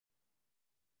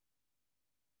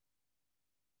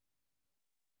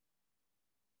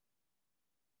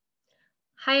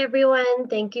Hi, everyone.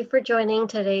 Thank you for joining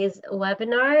today's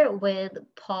webinar with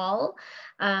Paul,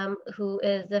 who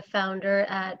is the founder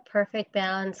at Perfect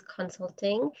Balance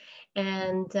Consulting.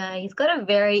 And he's got a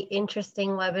very interesting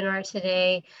webinar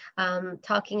today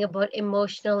talking about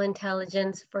emotional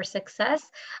intelligence for success.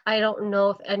 I don't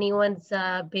know if anyone's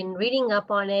been reading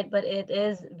up on it, but it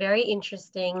is very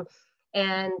interesting.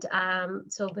 And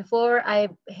so before I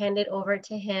hand it over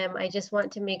to him, I just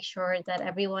want to make sure that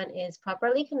everyone is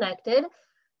properly connected.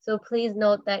 So please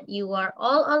note that you are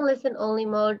all on listen only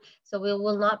mode, so we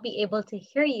will not be able to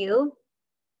hear you,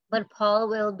 but Paul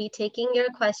will be taking your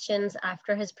questions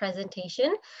after his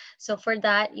presentation. So for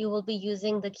that, you will be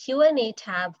using the Q&A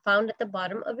tab found at the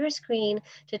bottom of your screen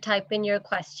to type in your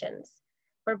questions.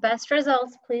 For best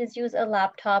results, please use a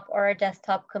laptop or a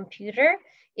desktop computer.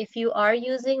 If you are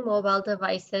using mobile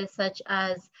devices such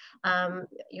as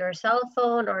your cell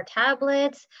phone or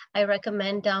tablets, I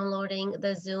recommend downloading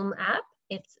the Zoom app.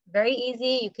 It's very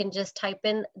easy. You can just type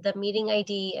in the meeting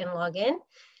ID and log in.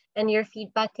 And your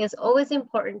feedback is always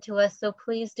important to us, so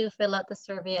please do fill out the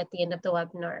survey at the end of the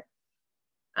webinar.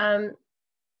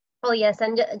 Oh yes,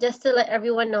 and just to let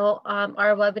everyone know,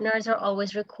 our webinars are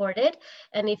always recorded.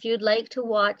 And if you'd like to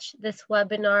watch this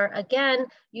webinar again,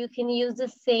 you can use the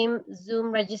same Zoom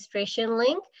registration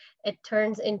link. It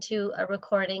turns into a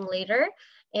recording later.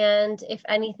 And if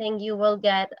anything, you will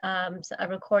get a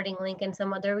recording link and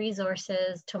some other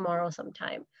resources tomorrow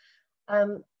sometime.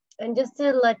 And just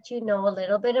to let you know a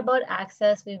little bit about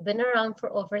ACCES, we've been around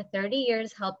for over 30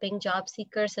 years helping job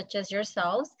seekers such as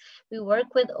yourselves. We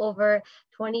work with over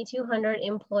 2,200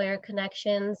 employer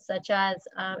connections, such as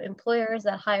employers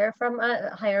that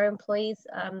hire employees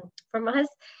from us.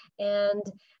 And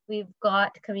we've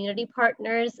got community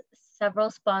partners,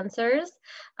 several sponsors,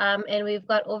 and we've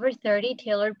got over 30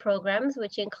 tailored programs,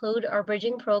 which include our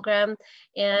bridging program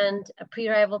and a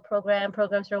pre-arrival program,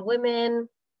 programs for women,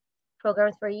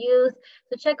 programs for youth.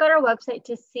 So check out our website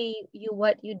to see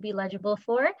what you'd be eligible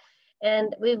for.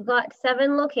 And we've got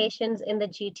 7 locations in the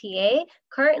GTA,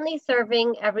 currently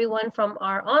serving everyone from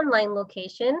our online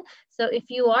location. So if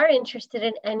you are interested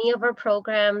in any of our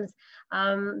programs,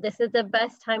 this is the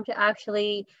best time to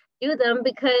actually do them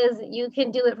because you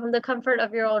can do it from the comfort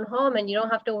of your own home and you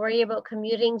don't have to worry about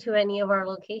commuting to any of our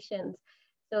locations.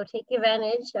 So take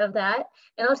advantage of that.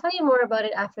 And I'll tell you more about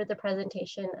it after the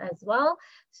presentation as well.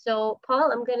 So Paul,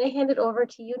 I'm going to hand it over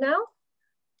to you now.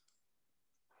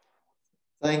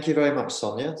 Thank you very much,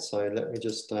 Sonia. So let me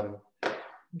just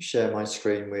share my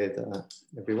screen with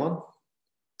everyone.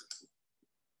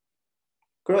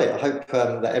 Great, I hope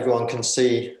that everyone can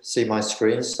see my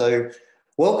screen. So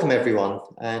welcome everyone,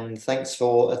 and thanks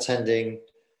for attending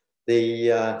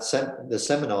the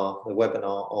seminar, the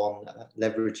webinar on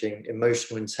leveraging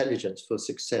emotional intelligence for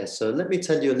success. So let me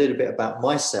tell you a little bit about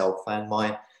myself and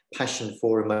my passion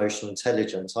for emotional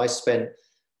intelligence. I spent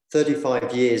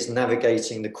 35 years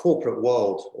navigating the corporate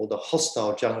world, or the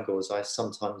hostile jungle, as I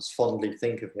sometimes fondly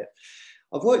think of it.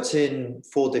 I've worked in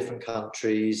 4 different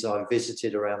countries. I've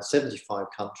visited around 75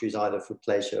 countries, either for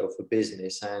pleasure or for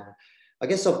business. And I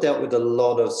guess I've dealt with a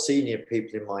lot of senior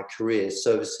people in my career,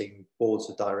 servicing boards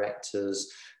of directors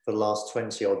for the last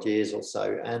 20 odd years or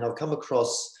so. And I've come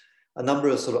across a number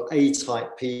of sort of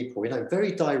A-type people,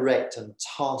 very direct and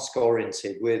task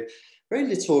oriented, with very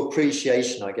little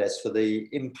appreciation, I guess, for the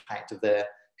impact of their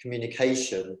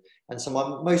communication. And so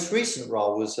my most recent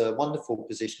role was a wonderful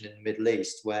position in the Middle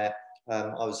East, where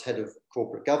I was head of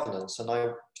corporate governance, and I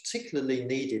particularly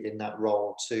needed in that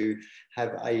role to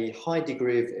have a high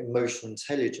degree of emotional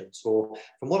intelligence, or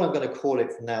from what I'm going to call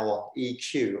it from now on,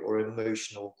 EQ, or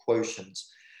emotional quotient.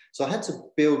 So I had to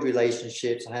build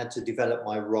relationships, I had to develop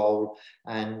my role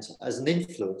and as an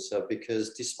influencer,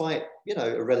 because despite,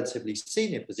 a relatively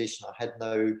senior position, I had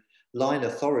no line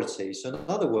authority. So in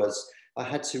other words, I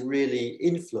had to really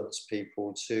influence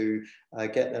people to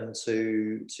get them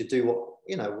to do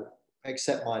what,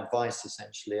 accept my advice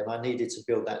essentially. And I needed to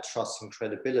build that trust and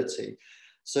credibility.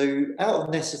 So out of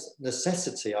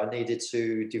necessity, I needed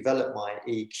to develop my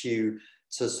EQ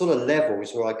to sort of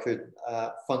levels where I could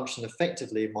function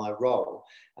effectively in my role.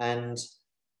 And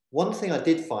one thing I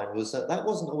did find was that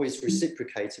wasn't always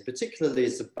reciprocated, particularly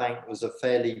as the bank was a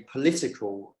fairly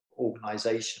political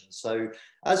organization. So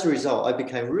as a result, I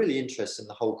became really interested in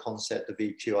the whole concept of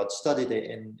EQ. I'd studied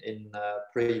it in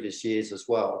previous years as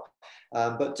well,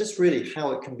 but just really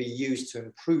how it can be used to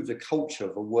improve the culture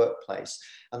of a workplace,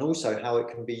 and also how it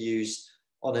can be used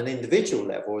on an individual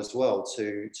level as well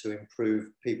to improve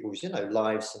people's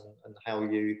lives and how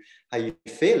you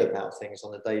feel about things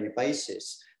on a daily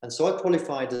basis. And so I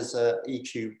qualified as an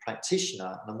EQ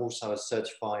practitioner, and I'm also a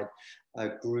certified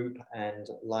group and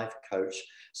life coach.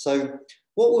 So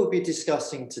what we'll be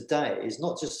discussing today is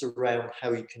not just around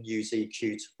how you can use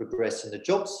EQ to progress in the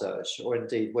job search, or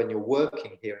indeed when you're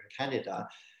working here in Canada,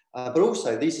 but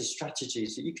also these are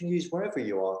strategies that you can use wherever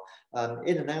you are,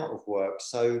 in and out of work.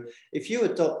 So if you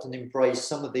adopt and embrace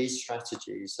some of these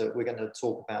strategies that we're going to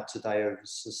talk about today over a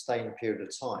sustained period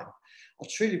of time, I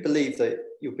truly believe that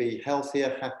you'll be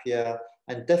healthier, happier,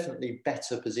 and definitely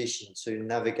better positioned to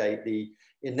navigate the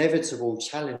inevitable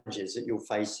challenges that you'll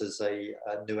face as a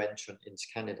new entrant into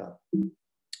Canada.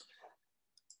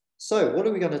 So what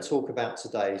are we going to talk about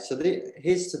today? So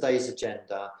here's today's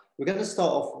agenda. We're going to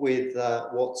start off with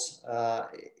what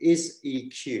is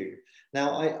EQ.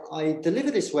 Now, I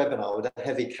deliver this webinar with a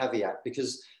heavy caveat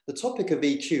because the topic of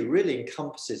EQ really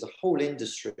encompasses a whole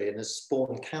industry and has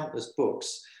spawned countless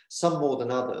books, some more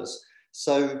than others.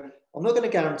 So I'm not going to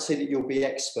guarantee that you'll be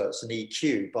experts in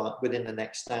EQ but within the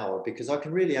next hour, because I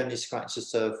can really only scratch the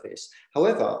surface.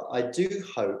 However, I do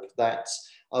hope that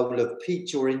I will have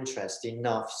piqued your interest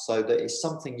enough so that it's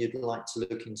something you'd like to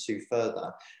look into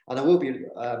further. And I will be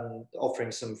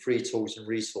offering some free tools and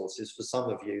resources for some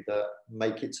of you that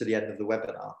make it to the end of the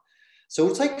webinar. So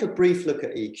we'll take a brief look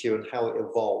at EQ and how it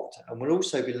evolved. And we'll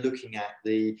also be looking at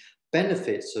the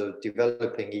benefits of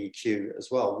developing EQ as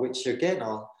well, which again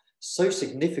are so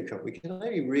significant. We can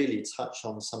only really touch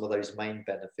on some of those main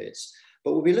benefits.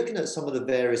 But we'll be looking at some of the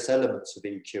various elements of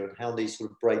EQ and how these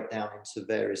sort of break down into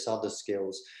various other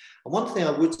skills. And one thing I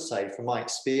would say from my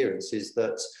experience is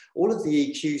that all of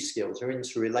the EQ skills are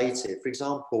interrelated. For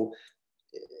example,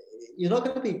 you're not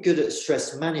going to be good at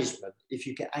stress management if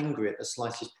you get angry at the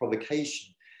slightest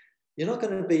provocation. You're not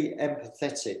going to be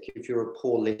empathetic if you're a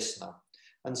poor listener.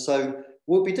 And so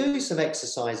we'll be doing some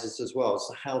exercises as well as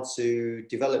to how to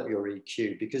develop your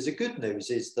EQ, because the good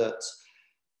news is that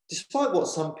despite what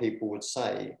some people would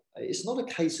say, it's not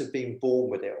a case of being born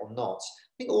with it or not.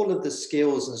 I think all of the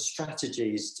skills and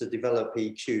strategies to develop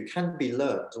EQ can be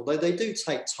learned, although they do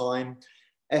take time,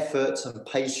 effort and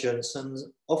patience, and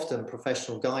often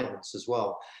professional guidance as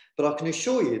well. But I can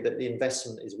assure you that the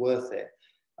investment is worth it.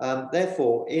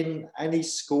 Therefore, in any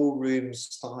schoolroom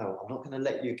style, I'm not going to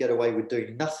let you get away with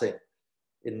doing nothing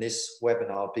in this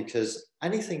webinar, because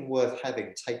anything worth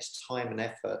having takes time and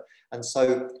effort. And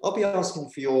so I'll be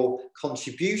asking for your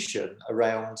contribution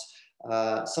around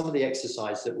some of the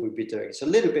exercise that we'll be doing. So a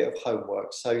little bit of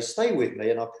homework. So stay with me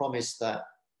and I promise that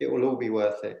it will all be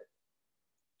worth it.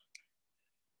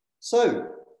 So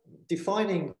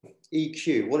defining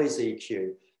EQ, what is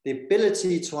EQ? The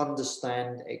ability to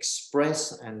understand,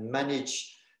 express and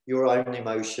manage your own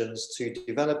emotions, to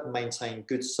develop and maintain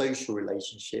good social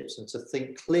relationships, and to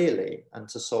think clearly and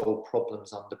to solve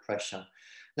problems under pressure.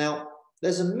 Now,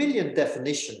 there's a million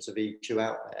definitions of EQ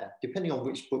out there, depending on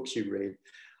which books you read.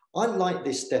 I like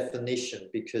this definition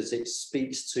because it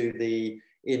speaks to the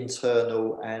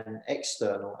internal and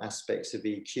external aspects of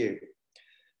EQ.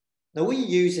 Now, we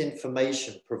use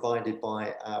information provided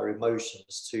by our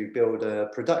emotions to build a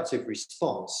productive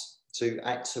response, to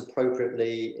act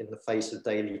appropriately in the face of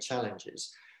daily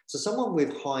challenges. So someone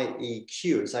with high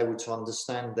EQ is able to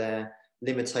understand their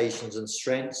limitations and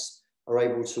strengths, are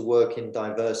able to work in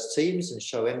diverse teams and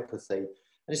show empathy. And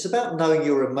it's about knowing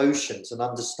your emotions and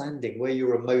understanding where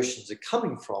your emotions are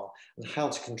coming from and how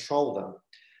to control them.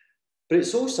 But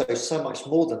it's also so much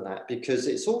more than that, because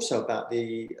it's also about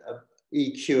the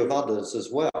EQ of others as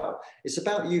well. It's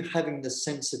about you having the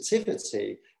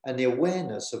sensitivity and the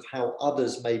awareness of how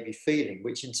others may be feeling,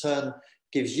 which in turn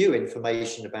gives you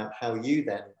information about how you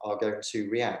then are going to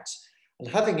react, and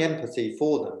having empathy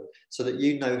for them so that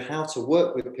you know how to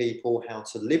work with people, how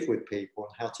to live with people,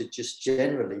 and how to just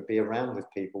generally be around with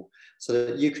people so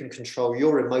that you can control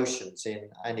your emotions in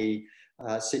any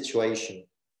situation.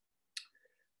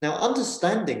 Now,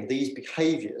 understanding these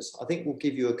behaviours, I think, will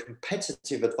give you a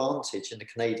competitive advantage in the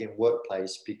Canadian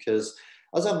workplace, because,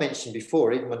 as I mentioned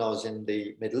before, even when I was in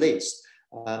the Middle East,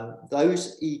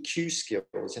 those EQ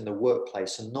skills in the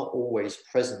workplace are not always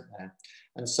present there.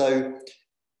 And so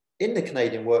in the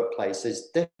Canadian workplace, there's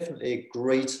definitely a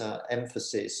greater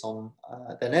emphasis on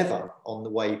than ever on the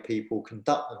way people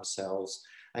conduct themselves.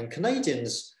 And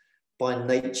Canadians, by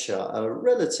nature, are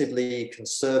relatively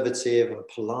conservative and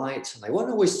polite, and they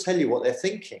won't always tell you what they're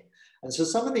thinking. And so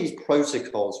some of these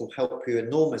protocols will help you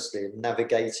enormously in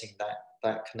navigating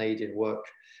that Canadian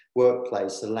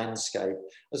workplace, the landscape,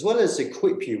 as well as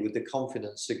equip you with the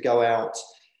confidence to go out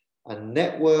and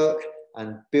network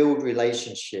and build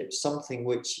relationships, something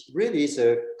which really is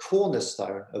a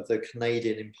cornerstone of the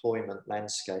Canadian employment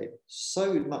landscape.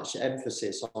 So much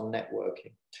emphasis on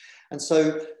networking. And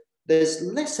so there's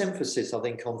less emphasis, I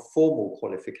think, on formal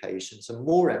qualifications and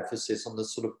more emphasis on the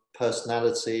sort of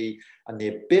personality and the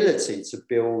ability to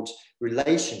build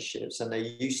relationships than there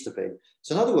used to be.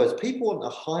 So in other words, people want to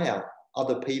hire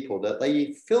other people that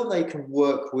they feel they can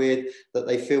work with, that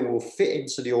they feel will fit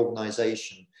into the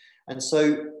organization. And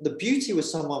so the beauty with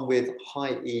someone with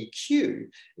high EQ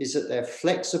is that they're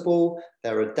flexible,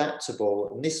 they're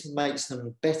adaptable, and this makes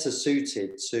them better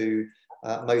suited to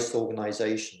most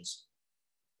organizations.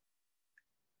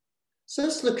 So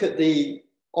let's look at the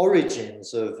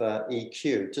origins of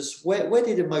EQ. Just where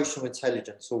did emotional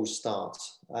intelligence all start?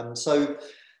 So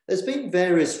there's been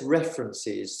various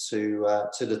references to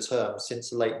the term since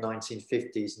the late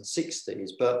 1950s and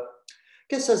 60s, but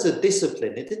I guess as a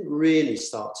discipline, it didn't really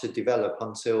start to develop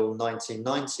until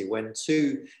 1990 when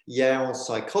two Yale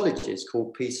psychologists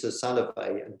called Peter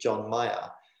Salovey and John Mayer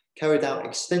carried out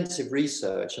extensive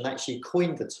research and actually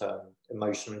coined the term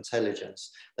emotional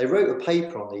intelligence. They wrote a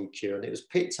paper on EQ and it was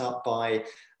picked up by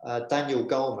Daniel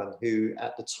Goleman, who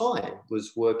at the time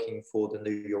was working for the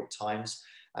New York Times,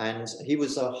 and he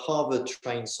was a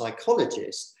Harvard-trained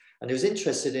psychologist, and he was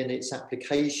interested in its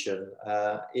application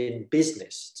in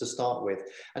business to start with.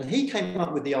 And he came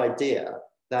up with the idea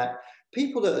that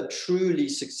people that are truly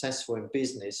successful in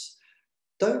business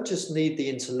don't just need the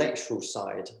intellectual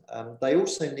side, they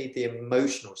also need the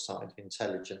emotional side of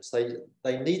intelligence.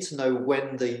 They need to know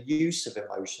when the use of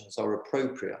emotions are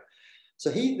appropriate. So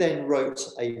he then wrote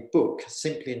a book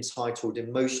simply entitled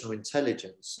Emotional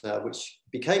Intelligence, which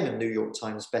became a New York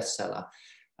Times bestseller,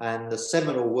 and the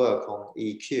seminal work on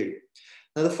EQ.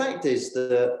 Now, the fact is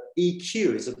that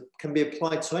EQ can be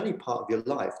applied to any part of your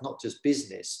life, not just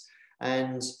business.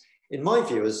 And in my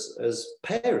view, as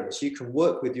parents, you can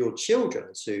work with your children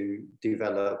to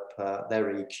develop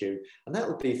their EQ. And that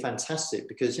would be fantastic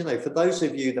because, you know, for those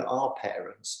of you that are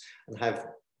parents and have,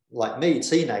 like me,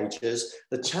 teenagers,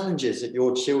 the challenges that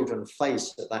your children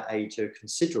face at that age are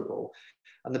considerable.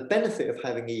 And the benefit of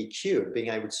having EQ and being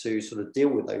able to sort of deal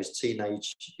with those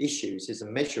teenage issues is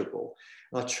immeasurable.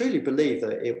 And I truly believe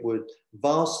that it would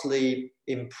vastly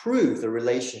improve the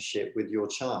relationship with your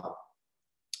child.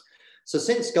 So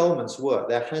since Goleman's work,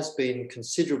 there has been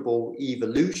considerable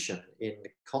evolution in the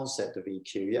concept of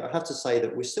EQ. Yet I have to say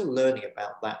that we're still learning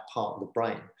about that part of the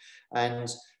brain. And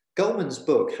Goleman's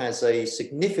book has a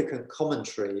significant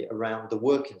commentary around the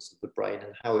workings of the brain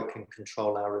and how it can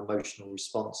control our emotional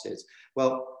responses.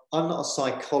 Well, I'm not a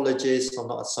psychologist, I'm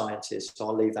not a scientist, so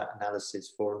I'll leave that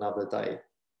analysis for another day.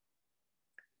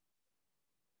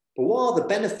 But what are the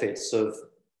benefits of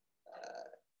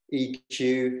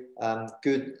EQ,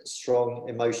 good, strong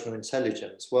emotional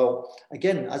intelligence? Well,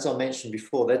 again, as I mentioned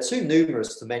before, they're too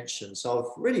numerous to mention. So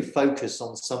I've really focused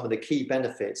on some of the key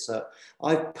benefits that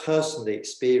I've personally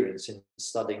experienced in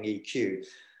studying EQ.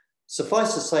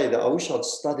 Suffice to say that I wish I'd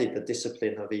studied the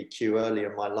discipline of EQ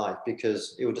earlier in my life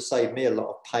because it would have saved me a lot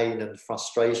of pain and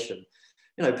frustration.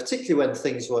 You know, particularly when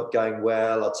things weren't going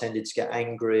well, I tended to get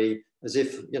angry as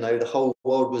if, you know, the whole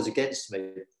world was against me.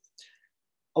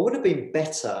 I would have been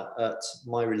better at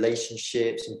my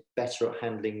relationships and better at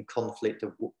handling conflict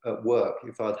at work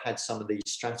if I'd had some of these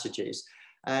strategies.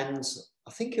 And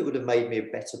I think it would have made me a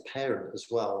better parent as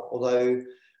well. Although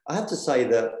I have to say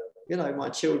that, you know, my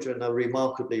children are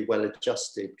remarkably well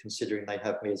adjusted considering they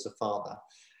have me as a father.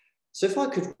 So if I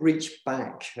could reach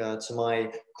back to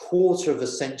my quarter of a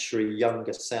century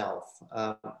younger self,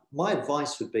 my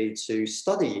advice would be to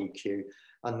study EQ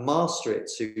and master it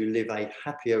to live a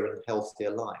happier and healthier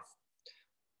life.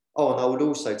 Oh, and I would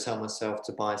also tell myself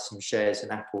to buy some shares in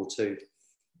Apple too.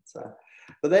 So,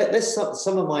 but there's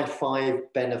some of my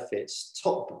 5 benefits,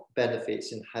 top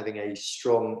benefits in having a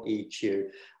strong EQ.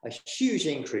 A huge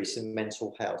increase in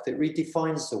mental health. It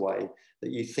redefines the way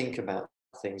that you think about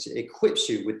things. It equips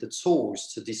you with the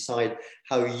tools to decide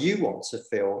how you want to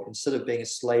feel instead of being a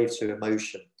slave to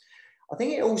emotion. I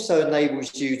think it also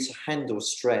enables you to handle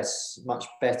stress much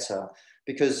better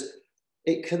because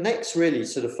it connects really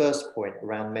to the first point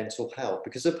around mental health,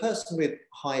 because a person with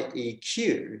high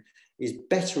EQ is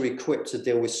better equipped to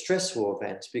deal with stressful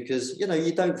events because, you know,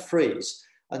 you don't freeze,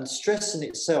 and stress in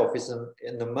itself is an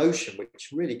emotion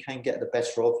which really can get the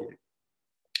better of you.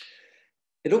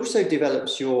 It also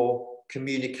develops your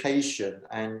communication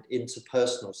and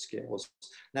interpersonal skills.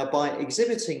 Now, by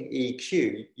exhibiting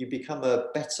EQ, you become a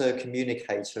better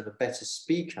communicator and a better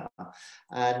speaker,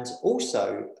 and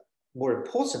also, more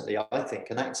importantly, I think,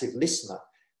 an active listener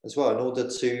as well, in order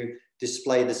to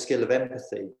display the skill of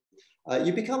empathy.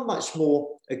 You become much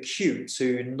more acute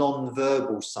to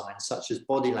non-verbal signs such as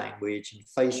body language and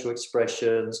facial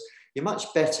expressions. You're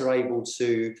much better able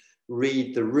to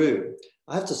read the room.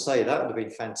 I have to say that would have been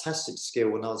a fantastic skill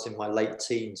when I was in my late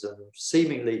teens and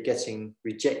seemingly getting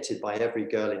rejected by every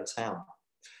girl in town.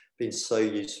 Been so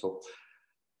useful.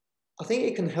 I think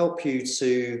it can help you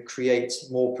to create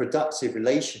more productive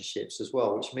relationships as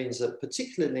well, which means that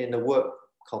particularly in a work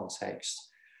context,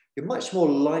 you're much more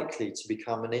likely to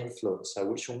become an influencer,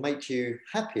 which will make you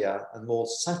happier and more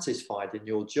satisfied in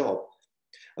your job.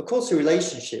 Of course, the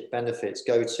relationship benefits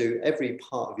go to every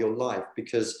part of your life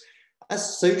because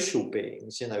as social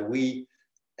beings, you know,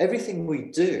 everything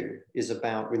we do is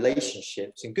about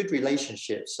relationships, and good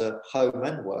relationships at home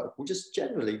and work will just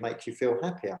generally make you feel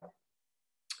happier.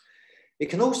 It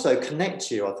can also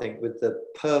connect you, I think, with the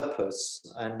purpose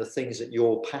and the things that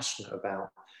you're passionate about.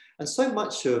 And so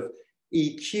much of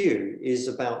EQ is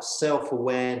about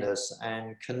self-awareness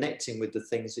and connecting with the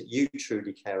things that you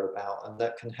truly care about, and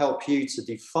that can help you to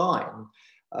define,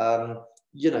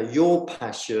 you know, your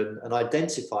passion and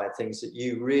identify things that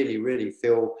you really, really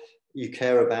feel you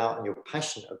care about and you're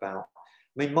passionate about.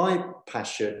 I mean, my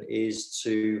passion is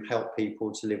to help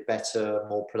people to live better,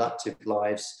 more productive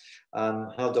lives.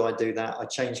 How do I do that? I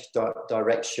changed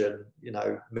direction, you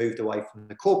know, moved away from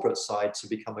the corporate side to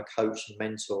become a coach and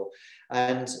mentor.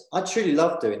 And I truly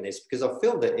love doing this because I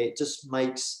feel that it just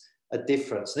makes a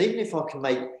difference. And even if I can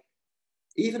make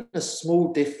even a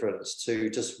small difference to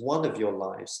just one of your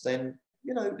lives, then,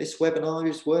 you know, this webinar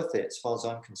is worth it as far as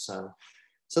I'm concerned.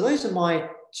 So those are my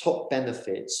top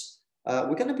benefits.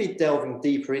 We're going to be delving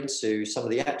deeper into some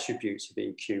of the attributes of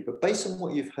EQ, but based on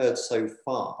what you've heard so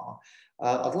far,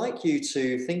 I'd like you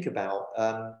to think about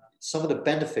some of the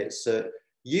benefits that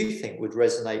you think would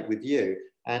resonate with you.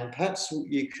 And perhaps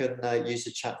you can use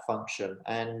the chat function.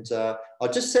 And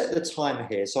I'll just set the timer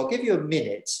here. So I'll give you a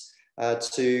minute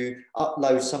to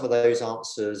upload some of those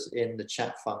answers in the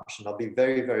chat function. I'll be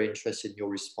very, very interested in your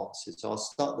responses. So I'll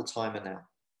start the timer now.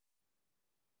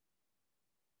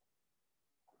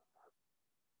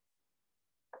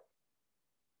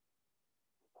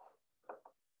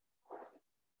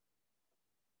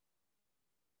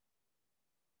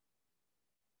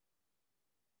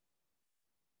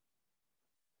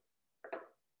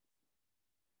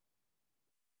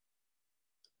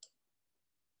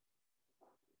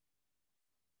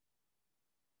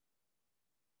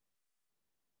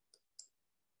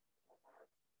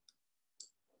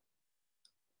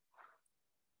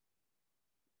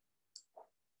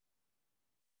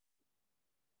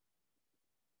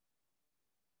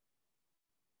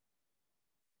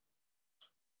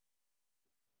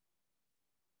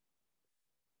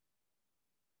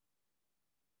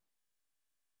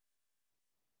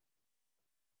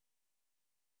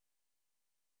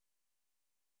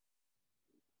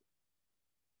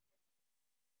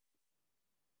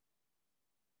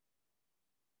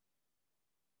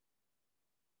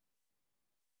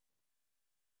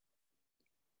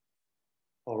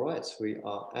 All right, we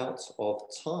are out of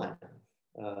time.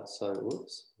 So,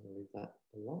 whoops, I'll leave that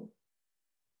alone.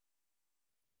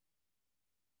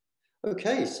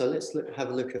 Okay, so let's have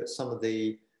a look at some of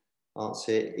the answers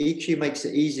here. EQ makes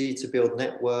it easy to build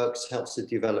networks, helps to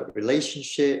develop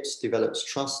relationships, develops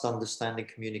trust, understanding,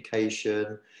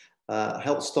 communication,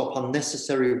 helps stop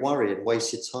unnecessary worry and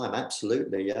wasted time.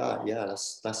 Absolutely, yeah.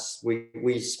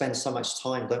 We spend so much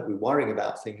time, don't we, worrying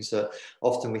about things that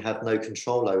often we have no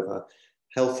control over.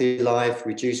 Healthy life,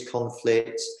 reduced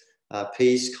conflict,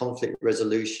 peace, conflict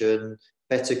resolution,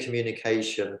 better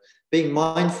communication, being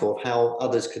mindful of how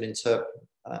others can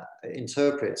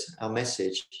interpret our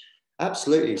message.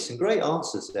 Absolutely, some great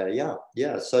answers there.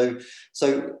 Yeah. So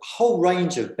a whole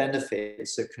range of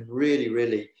benefits that can really,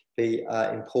 really be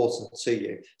important to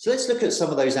you. So let's look at some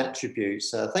of those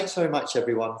attributes. Thanks very much,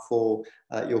 everyone, for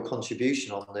your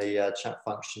contribution on the chat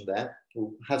function there.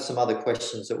 We'll have some other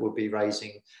questions that we'll be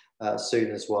raising soon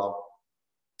as well.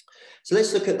 So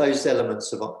let's look at those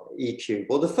elements of EQ.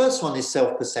 Well, the first one is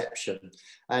self-perception.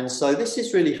 And so this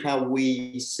is really how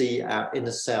we see our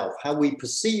inner self, how we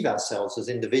perceive ourselves as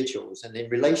individuals and in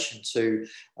relation to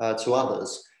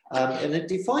others. And it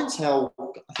defines how,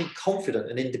 I think,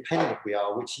 confident and independent we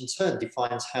are, which in turn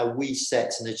defines how we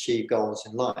set and achieve goals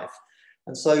in life.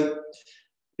 And so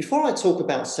before I talk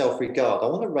about self-regard, I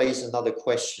want to raise another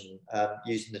question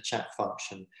using the chat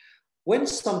function. When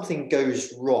something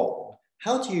goes wrong,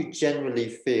 how do you generally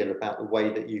feel about the way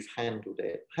that you've handled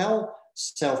it? How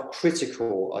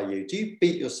self-critical are you? Do you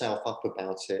beat yourself up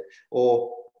about it?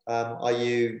 Or are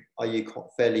you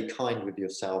fairly kind with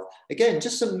yourself? Again,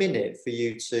 just a minute for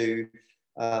you to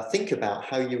think about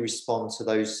how you respond to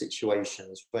those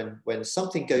situations. When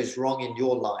something goes wrong in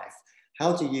your life,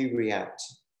 how do you react?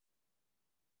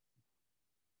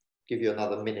 Give you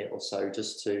another minute or so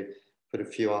just to put a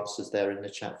few answers there in the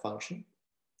chat function.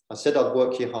 I said I'd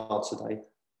work you hard today.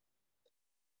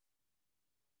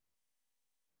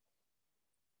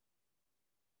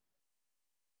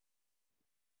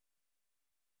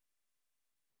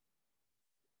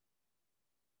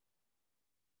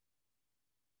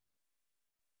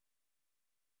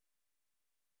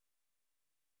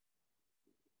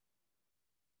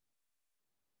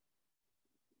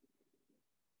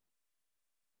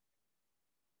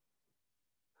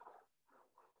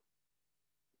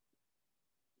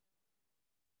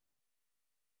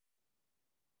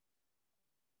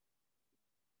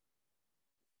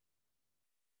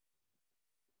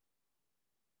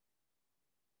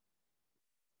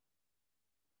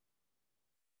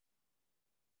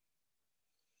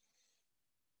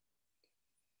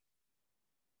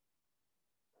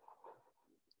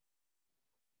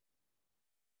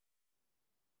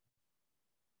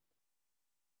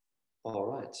 All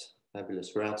right,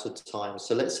 fabulous. We're out of time.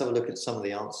 So let's have a look at some of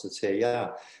the answers here.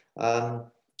 Yeah.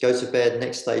 Go to bed,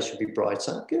 next day should be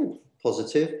brighter. Good,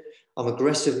 positive. I'm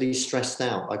aggressively stressed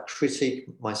out. I critique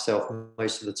myself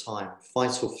most of the time.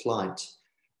 Fight or flight.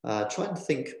 Try and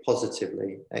think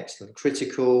positively. Excellent.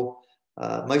 Critical.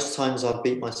 Most times I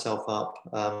beat myself up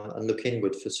and look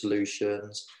inward for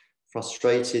solutions.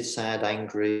 Frustrated, sad,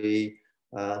 angry,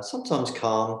 sometimes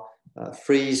calm.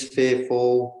 Freeze,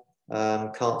 fearful.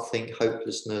 Can't think,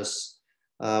 hopelessness.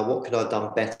 What could I have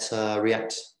done better?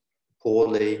 React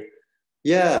poorly.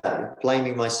 Yeah,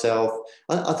 blaming myself.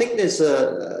 I think there's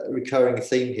a recurring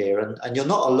theme here, and you're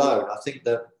not alone. I think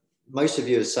that most of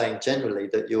you are saying generally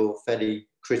that you're fairly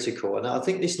critical. And I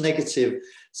think this negative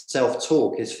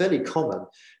self-talk is fairly common,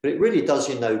 but it really does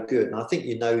you no good. And I think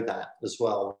you know that as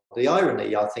well. The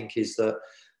irony, I think, is that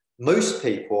most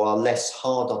people are less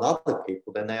hard on other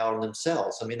people than they are on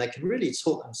themselves. I mean, they can really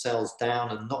talk themselves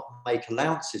down and not make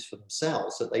allowances for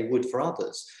themselves that they would for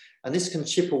others. And this can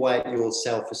chip away at your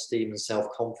self-esteem and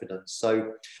self-confidence.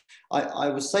 So I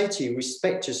would say to you,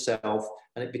 respect yourself,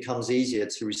 and it becomes easier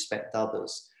to respect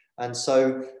others. And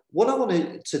so what I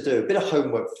wanted to do, a bit of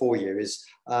homework for you, is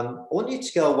I want you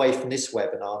to go away from this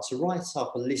webinar to write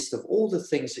up a list of all the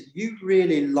things that you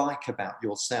really like about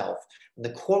yourself and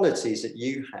the qualities that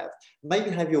you have. Maybe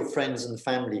have your friends and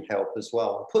family help as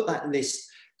well. And put that list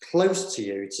close to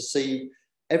you to see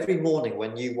every morning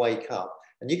when you wake up,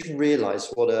 and you can realize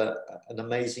what an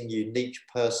amazing, unique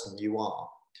person you are.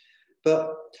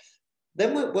 But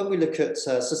then when we look at,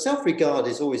 so self-regard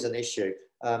is always an issue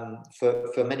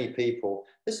for many people.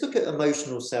 Let's look at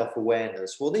emotional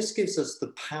self-awareness. Well, this gives us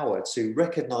the power to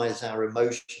recognize our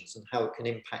emotions and how it can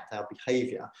impact our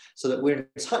behavior, so that we're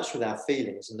in touch with our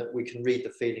feelings and that we can read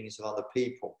the feelings of other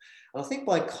people. And I think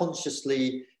by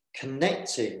consciously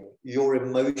connecting your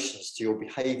emotions to your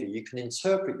behavior, you can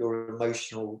interpret your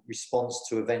emotional response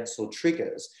to events or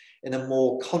triggers in a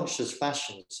more conscious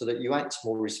fashion so that you act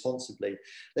more responsibly.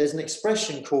 There's an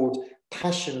expression called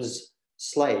passions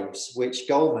slaves, which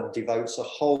Goleman devotes a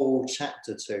whole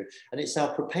chapter to, and it's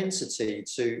our propensity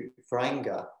for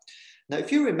anger. Now,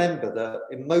 if you remember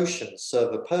that emotions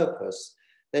serve a purpose,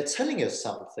 they're telling us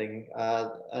something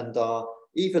and are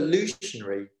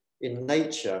evolutionary in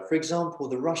nature. For example,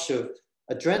 the rush of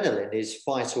adrenaline is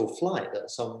fight or flight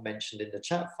that someone mentioned in the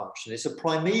chat function. It's a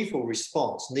primeval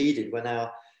response needed when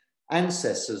our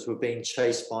ancestors were being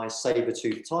chased by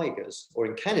saber-toothed tigers, or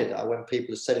in Canada when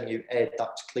people are selling you air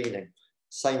duct cleaning.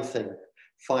 Same thing,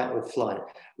 fight or flight.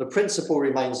 The principle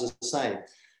remains the same.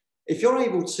 If you're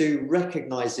able to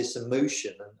recognize this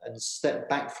emotion and step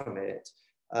back from it,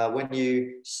 when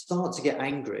you start to get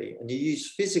angry and you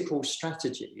use physical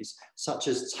strategies such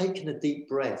as taking a deep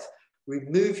breath,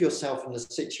 remove yourself from the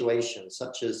situation,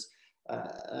 such as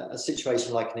a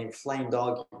situation like an inflamed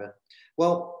argument,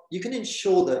 well, you can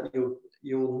ensure that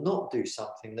you'll not do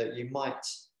something that you might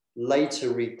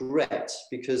later regret,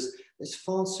 because there's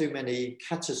far too many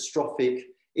catastrophic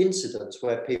incidents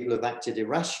where people have acted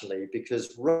irrationally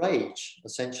because rage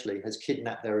essentially has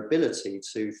kidnapped their ability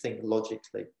to think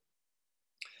logically.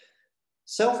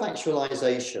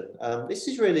 Self-actualization, this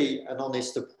is really an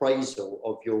honest appraisal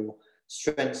of your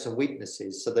strengths and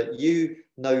weaknesses so that you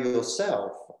know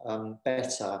yourself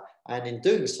better, and in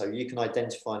doing so you can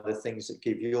identify the things that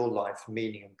give your life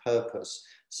meaning and purpose.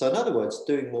 So in other words,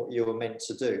 doing what you were meant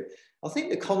to do. I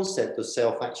think the concept of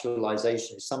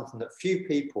self-actualization is something that few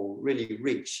people really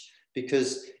reach,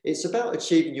 because it's about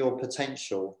achieving your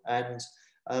potential, and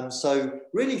so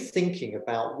really thinking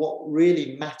about what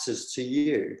really matters to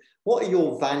you. What are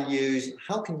your values?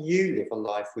 How can you live a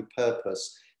life with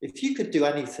purpose? If you could do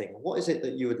anything, what is it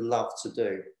that you would love to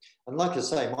do? And like I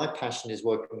say, my passion is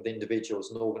working with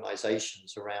individuals and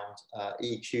organizations around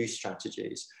EQ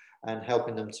strategies. and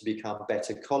helping them to become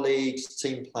better colleagues,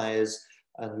 team players,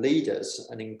 and leaders,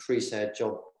 and increase their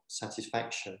job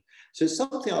satisfaction. So it's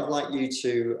something I'd like you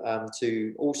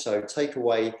to also take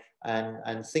away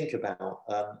and think about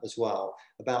as well,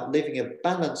 about living a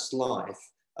balanced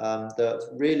life that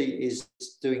really is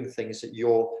doing things that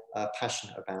you're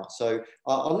passionate about. So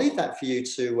I'll leave that for you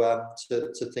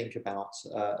to think about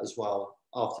as well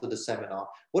after the seminar.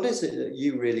 What is it that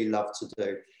you really love to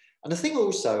do? And the thing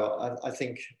also, I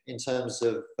think, in terms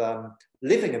of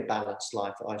living a balanced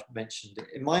life, I mentioned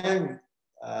in my own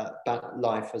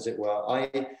life, as it were,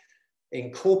 I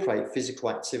incorporate physical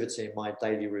activity in my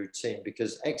daily routine,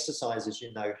 because exercise, as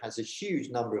you know, has a huge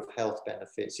number of health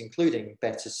benefits, including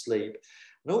better sleep,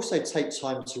 and also take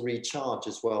time to recharge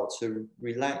as well, to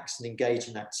relax and engage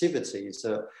in activities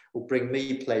that will bring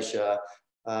me pleasure,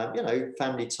 you know,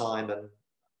 family time and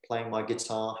playing my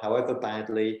guitar, however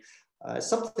badly.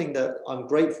 Something that I'm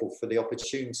grateful for the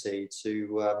opportunity to,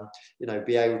 you know,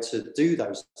 be able to do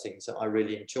those things that I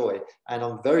really enjoy. And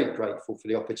I'm very grateful for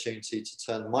the opportunity to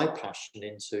turn my passion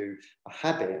into a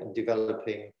habit and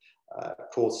developing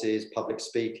courses, public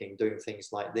speaking, doing things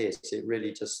like this. It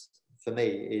really just, for me,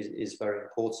 is very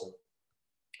important.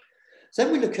 So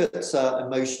then we look at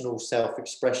emotional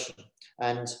self-expression.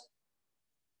 And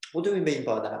what do we mean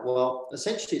by that? Well,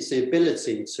 essentially, it's the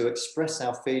ability to express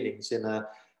our feelings in an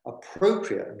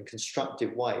appropriate and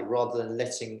constructive way, rather than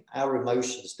letting our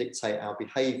emotions dictate our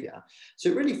behavior. So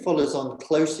it really follows on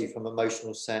closely from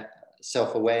emotional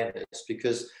self-awareness,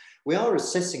 because we are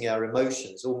assessing our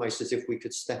emotions almost as if we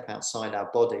could step outside our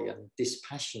body and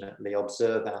dispassionately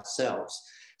observe ourselves.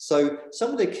 So some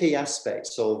of the key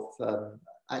aspects of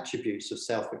attributes of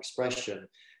self-expression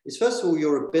is, first of all,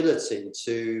 your ability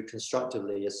to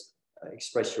constructively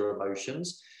express your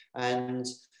emotions. And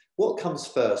what comes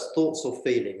first, thoughts or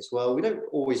feelings? Well, we don't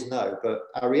always know, but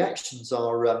our reactions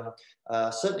are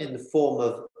certainly in the form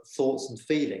of thoughts and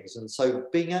feelings. And so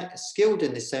being skilled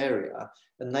in this area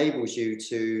enables you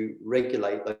to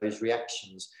regulate those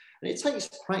reactions. And it takes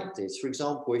practice. For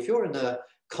example, if you're in a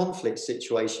conflict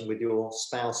situation with your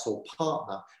spouse or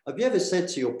partner, have you ever said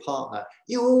to your partner,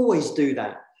 "You always do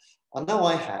that"? I know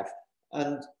I have.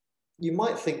 And you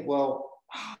might think, well,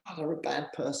 they're a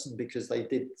bad person because they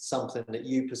did something that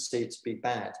you perceive to be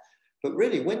bad. But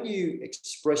really, when you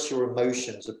express your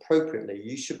emotions appropriately,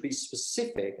 you should be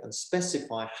specific and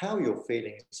specify how your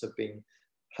feelings have been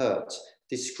hurt.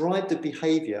 Describe the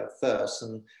behavior first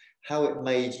and how it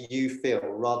made you feel,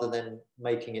 rather than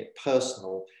making it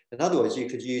personal. In other words, you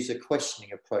could use a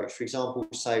questioning approach. For example,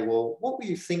 say, well, what were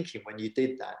you thinking when you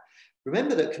did that?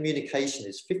 Remember that communication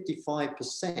is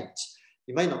 55%.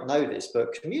 You may not know this,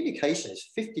 but communication is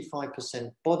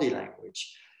 55% body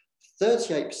language,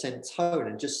 38% tone,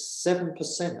 and just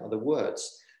 7% are the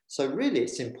words. So really,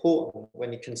 it's important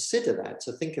when you consider that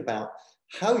to think about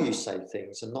how you say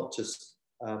things and not just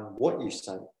what you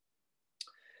say.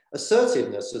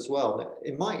 Assertiveness as well.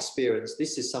 In my experience,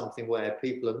 this is something where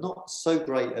people are not so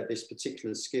great at this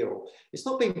particular skill. It's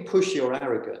not being pushy or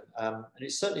arrogant, and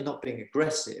it's certainly not being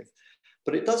aggressive,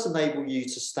 but it does enable you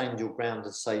to stand your ground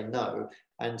and say no,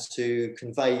 and to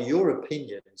convey your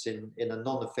opinions in a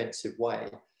non-offensive way.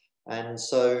 And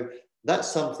so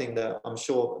that's something that I'm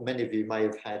sure many of you may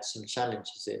have had some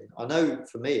challenges in. I know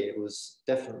for me, it was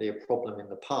definitely a problem in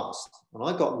the past. And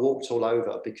I got walked all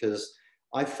over because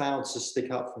I failed to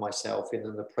stick up for myself in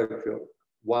an appropriate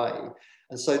way.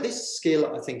 And so this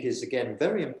skill, I think, is, again,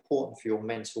 very important for your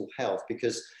mental health,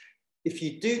 because if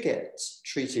you do get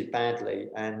treated badly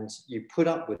and you put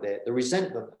up with it, the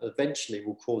resentment eventually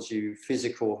will cause you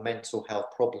physical or mental health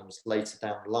problems later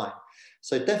down the line.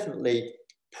 So definitely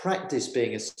practice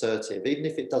being assertive, even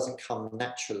if it doesn't come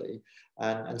naturally.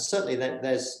 And certainly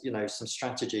there's, you know, some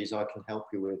strategies I can help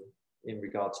you with in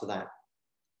regard to that.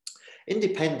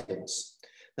 Independence.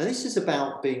 Now, this is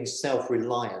about being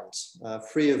self-reliant,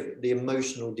 free of the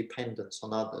emotional dependence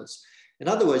on others. In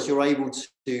other words, you're able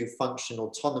to function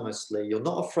autonomously. You're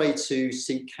not afraid to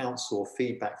seek counsel or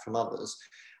feedback from others.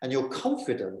 And you're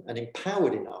confident and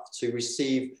empowered enough to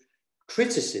receive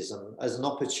criticism as an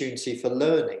opportunity for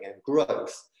learning and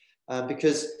growth.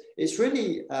 Because it's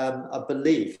really a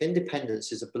belief.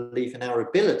 Independence is a belief in our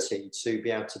ability to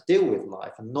be able to deal with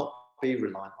life and not be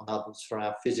reliant on others for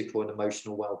our physical and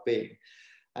emotional well-being.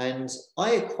 And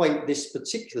I equate this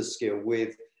particular skill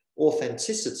with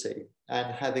authenticity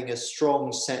and having a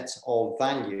strong set of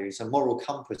values, a moral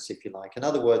compass, if you like. In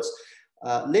other words,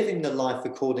 living the life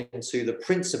according to the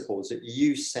principles that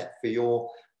you set for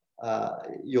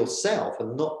yourself,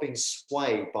 and not being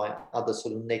swayed by other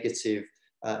sort of negative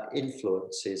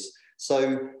influences.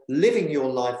 So living your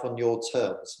life on your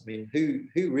terms, I mean,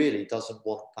 who really doesn't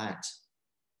want that?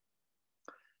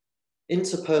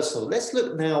 Interpersonal. Let's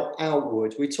look now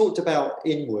outward. We talked about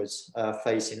inwards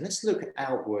facing. Let's look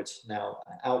outward now,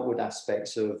 outward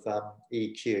aspects of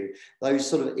EQ, those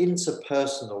sort of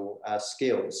interpersonal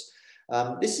skills.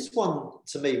 This is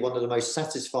to me, one of the most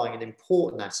satisfying and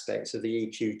important aspects of the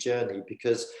EQ journey,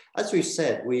 because as we've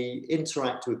said, we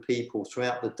interact with people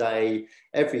throughout the day,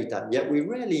 every day, yet we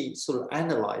rarely sort of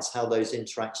analyze how those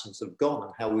interactions have gone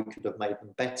and how we could have made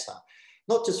them better.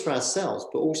 Not just for ourselves,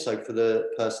 but also for the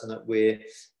person that we're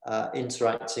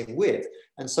interacting with.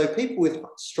 And so people with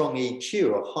strong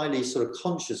EQ are highly sort of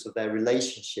conscious of their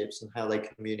relationships and how they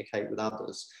communicate with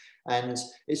others. And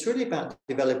it's really about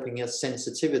developing a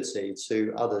sensitivity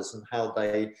to others and how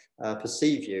they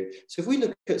perceive you. So if we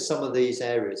look at some of these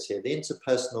areas here, the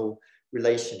interpersonal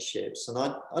relationships, and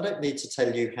I don't need to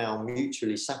tell you how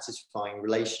mutually satisfying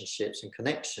relationships and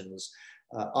connections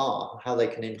are, how they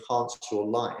can enhance your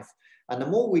life. And the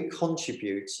more we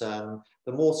contribute, the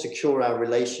more secure our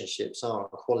relationships are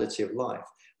and quality of life.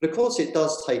 But of course, it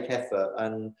does take effort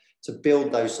and to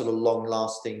build those sort of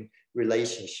long-lasting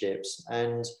relationships,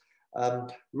 and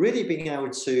really being able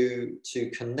to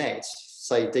connect,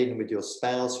 say, dealing with your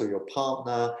spouse or your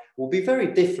partner, will be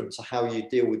very different to how you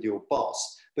deal with your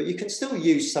boss. But you can still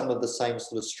use some of the same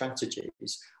sort of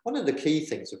strategies. One of the key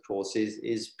things, of course,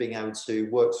 is being able to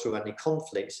work through any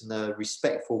conflicts in a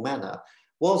respectful manner,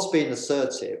 whilst being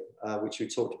assertive, which we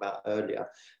talked about earlier.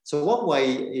 So one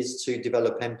way is to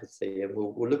develop empathy, and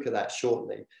we'll look at that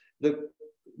shortly.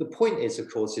 The point is,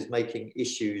 of course, is making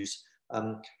issues,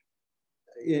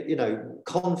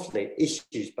 conflict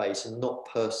issues-based and not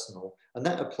personal. And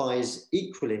that applies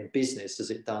equally in business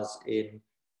as it does in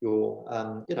your,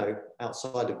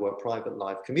 outside of work, private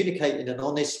life. Communicate in an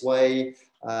honest way,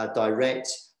 direct,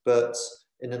 but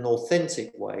in an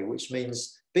authentic way, which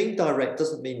means being direct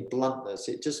doesn't mean bluntness.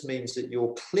 It just means that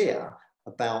you're clear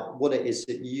about what it is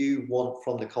that you want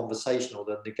from the conversation or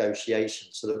the negotiation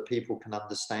so that people can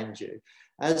understand you.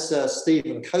 As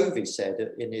Stephen Covey said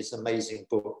in his amazing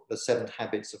book, The 7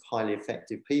 Habits of Highly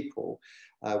Effective People,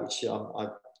 which I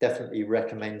definitely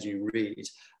recommend you read,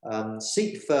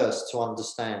 seek first to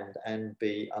understand and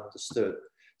be understood.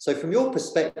 So from your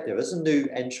perspective, as a new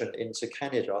entrant into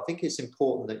Canada, I think it's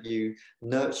important that you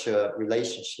nurture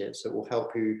relationships that will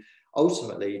help you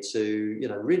ultimately to,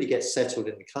 really get settled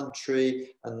in the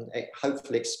country and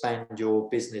hopefully expand your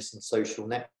business and social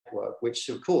network, which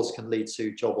of course can lead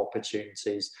to job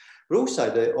opportunities, but also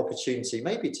the opportunity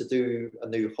maybe to do a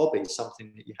new hobby,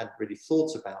 something that you hadn't really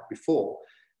thought about before.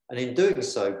 And in doing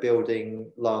so,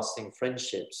 building lasting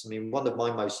friendships. I mean, one of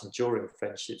my most enduring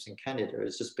friendships in Canada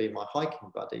has just been my hiking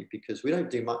buddy, because we don't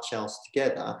do much else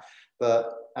together,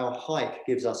 but our hike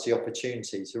gives us the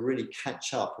opportunity to really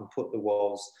catch up and put the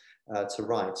worlds to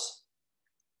rights.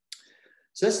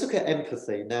 So let's look at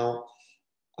empathy. Now,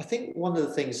 I think one of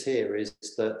the things here is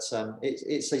that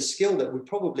it's a skill that we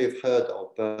probably have heard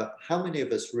of, but how many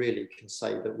of us really can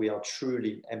say that we are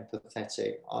truly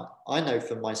empathetic? I know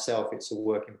for myself, it's a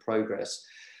work in progress.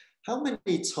 How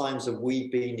many times have we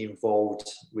been involved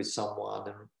with someone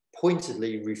and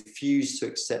pointedly refused to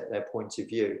accept their point of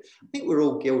view? I think we're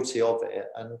all guilty of it.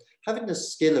 And having the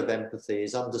skill of empathy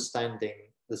is understanding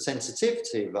the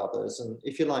sensitivity of others. And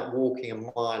if you like, walking a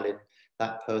mile in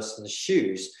that person's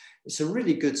shoes, it's a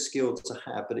really good skill to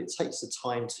have, but it takes the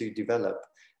time to develop.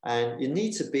 And you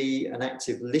need to be an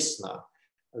active listener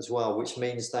as well, which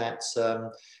means that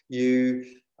you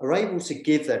are able to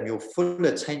give them your full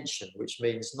attention, which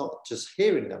means not just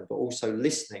hearing them, but also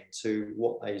listening to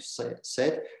what they've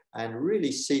said and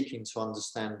really seeking to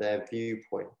understand their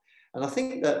viewpoint. And I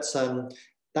think that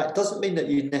that doesn't mean that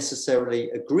you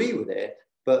necessarily agree with it,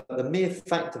 but the mere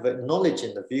fact of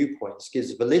acknowledging the viewpoints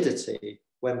gives validity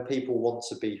when people want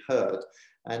to be heard.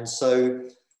 And so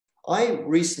I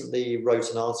recently wrote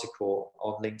an article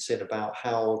on LinkedIn about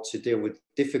how to deal with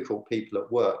difficult people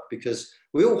at work, because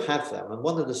we all have them. And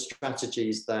one of the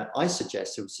strategies that I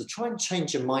suggested was to try and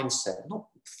change your mindset, not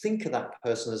think of that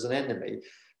person as an enemy,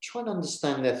 try and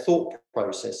understand their thought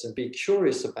process and be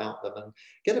curious about them and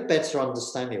get a better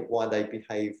understanding of why they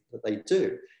behave that they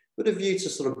do, with a view to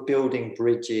sort of building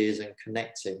bridges and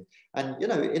connecting. And,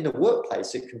 in the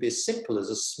workplace, it can be as simple as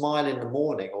a smile in the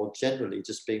morning or generally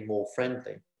just being more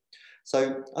friendly.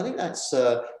 So I think that's,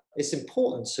 it's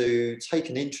important to take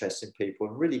an interest in people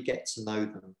and really get to know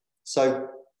them. So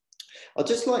I'd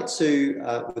just like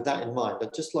to, with that in mind,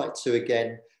 I'd just like to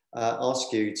again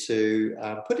ask you to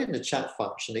put in the chat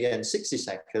function, again, 60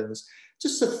 seconds,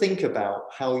 just to think about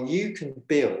how you can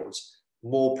build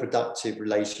more productive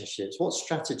relationships? What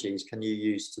strategies can you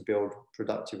use to build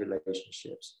productive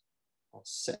relationships? I'll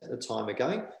set the timer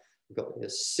going. We've got a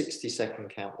 60-second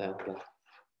countdown again.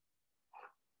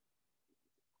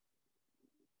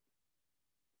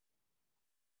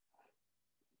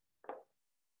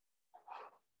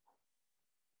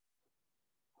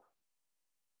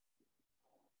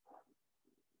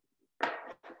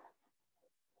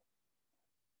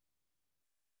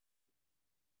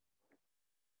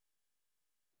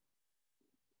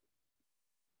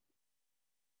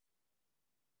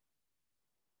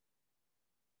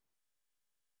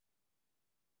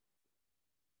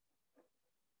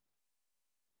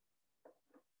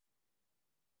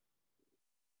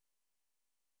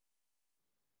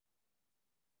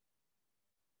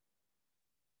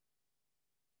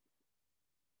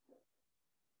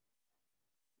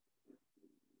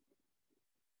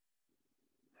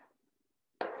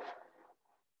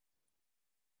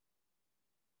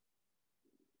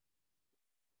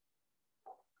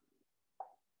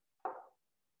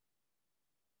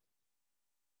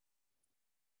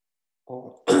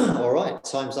 All right,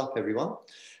 time's up, everyone.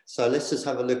 So let's just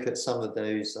have a look at some of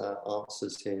those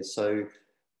answers here. So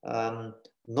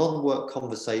non-work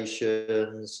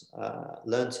conversations,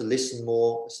 learn to listen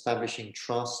more, establishing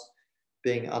trust,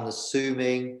 being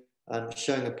unassuming,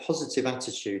 showing a positive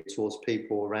attitude towards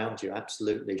people around you,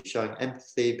 absolutely. Showing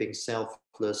empathy, being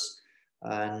selfless,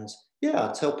 and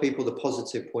yeah, tell people the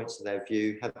positive points of their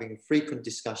view, having frequent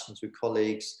discussions with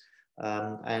colleagues,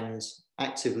 and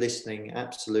active listening,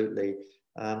 absolutely.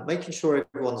 Making sure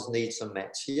everyone's needs are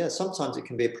met. Yeah, sometimes it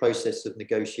can be a process of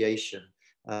negotiation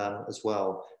as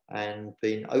well, and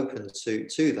being open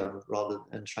to them rather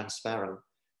than transparent.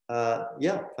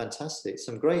 Yeah, fantastic.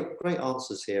 Some great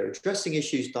answers here. Addressing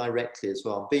issues directly as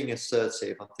well. Being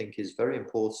assertive, I think, is very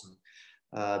important.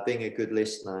 Being a good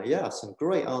listener. Yeah, some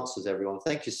great answers, everyone.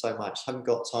 Thank you so much. Haven't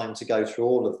got time to go through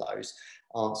all of those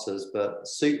answers, but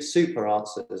super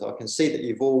answers. I can see that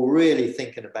you've all really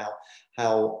thinking about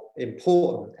how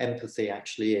important empathy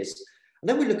actually is. And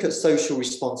then we look at social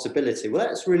responsibility. Well,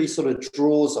 that's really sort of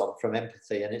draws on from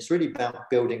empathy, and it's really about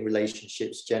building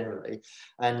relationships generally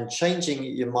and changing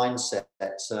your mindset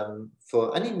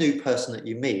for any new person that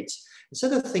you meet.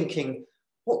 Instead of thinking,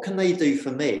 what can they do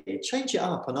for me? Change it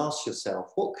up and ask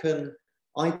yourself, what can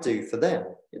I do for them?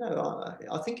 You know,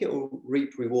 I think it will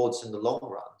reap rewards in the long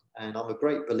run. And I'm a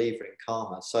great believer in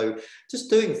karma. So just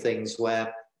doing things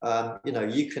where, you know,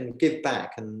 you can give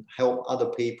back and help other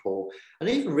people, and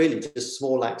even really just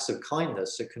small acts of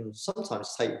kindness that can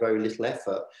sometimes take very little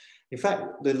effort. In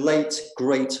fact, the late,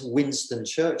 great Winston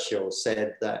Churchill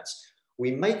said that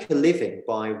we make a living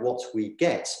by what we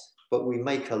get, but we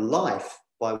make a life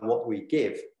by what we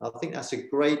give. I think that's a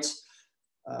great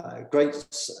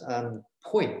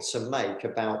point to make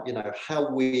about, you know,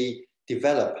 how we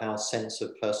develop our sense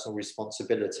of personal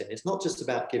responsibility. And it's not just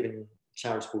about giving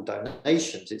charitable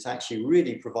donations, it's actually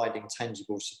really providing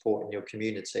tangible support in your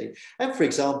community. And for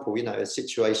example, you know, a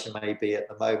situation may be at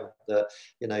the moment that,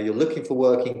 you know, you're looking for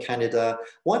work in Canada.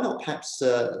 Why not perhaps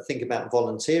think about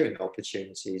volunteering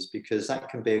opportunities, because that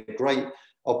can be a great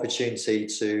opportunity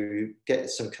to get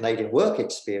some Canadian work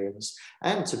experience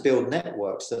and to build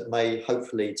networks that may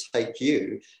hopefully take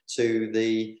you to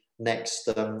the next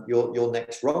your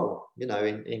next role, you know,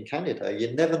 in Canada.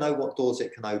 You never know what doors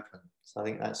it can open. So I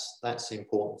think that's the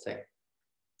important thing.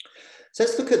 So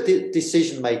let's look at the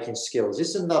decision-making skills.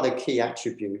 This is another key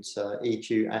attribute,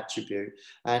 EQ attribute.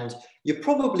 And you're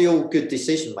probably all good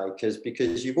decision makers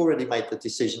because you've already made the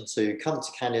decision to come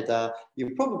to Canada.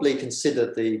 You've probably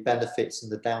considered the benefits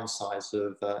and the downsides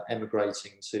of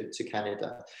emigrating to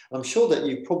Canada. I'm sure that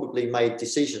you've probably made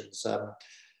decisions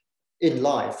in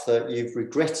life that you've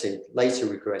later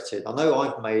regretted. I know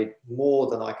I've made more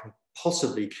than I can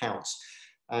possibly count.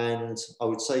 And I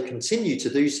would say continue to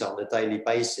do so on a daily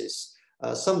basis,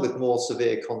 some with more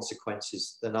severe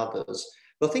consequences than others.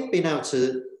 But I think being able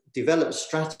to develop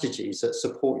strategies that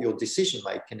support your decision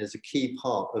making is a key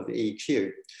part of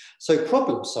EQ. So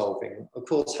problem solving, of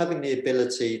course, having the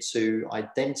ability to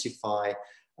identify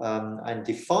and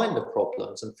define the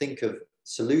problems and think of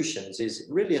solutions is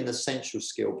really an essential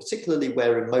skill, particularly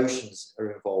where emotions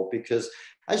are involved, because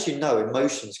as you know,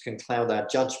 emotions can cloud our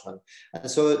judgment. And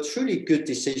so a truly good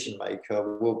decision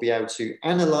maker will be able to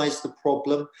analyze the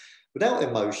problem without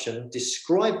emotion,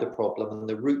 describe the problem and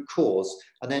the root cause,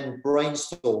 and then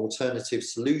brainstorm alternative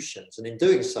solutions. And in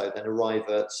doing so, then arrive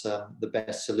at the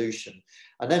best solution.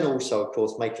 And then also, of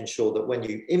course, making sure that when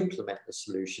you implement the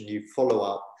solution, you follow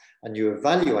up and you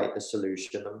evaluate the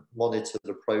solution and monitor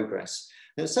the progress.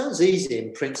 Now, it sounds easy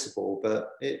in principle,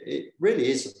 but it really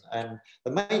isn't. And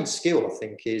the main skill, I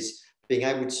think, is being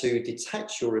able to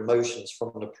detach your emotions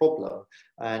from the problem,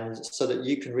 and so that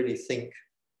you can really think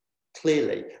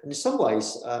clearly. And in some ways,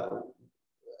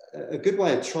 a good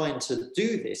way of trying to do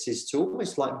this is to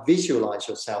almost like visualize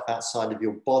yourself outside of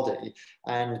your body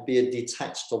and be a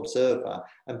detached observer.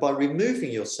 And by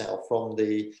removing yourself from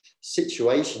the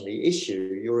situation, the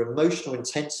issue, your emotional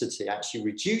intensity actually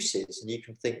reduces, and you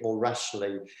can think more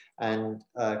rationally and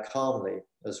calmly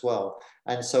as well.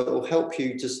 And so it will help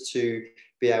you just to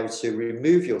be able to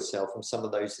remove yourself from some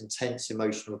of those intense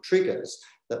emotional triggers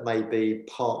that may be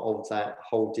part of that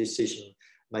whole decision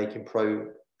making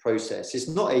process. It's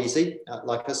not easy.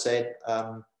 Like I said,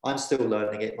 I'm still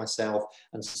learning it myself,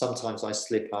 and sometimes I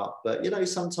slip up, but you know,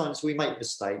 sometimes we make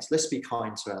mistakes. Let's be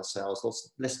kind to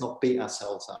ourselves. Let's not beat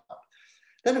ourselves up.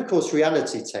 Then, of course,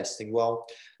 reality testing. Well,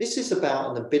 this is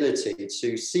about an ability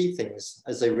to see things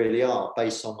as they really are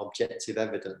based on objective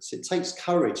evidence. It takes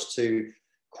courage to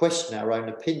question our own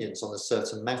opinions on a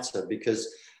certain matter, because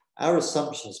our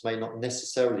assumptions may not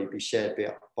necessarily be shared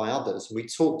by others. We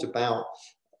talked about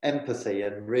empathy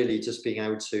and really just being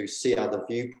able to see other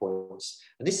viewpoints.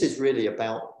 And this is really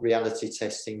about reality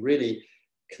testing, really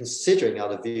considering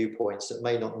other viewpoints that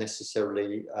may not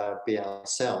necessarily be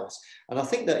ourselves. And I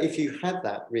think that if you have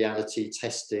that reality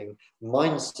testing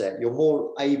mindset, you're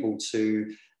more able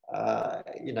to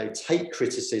you know, take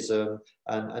criticism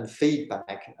and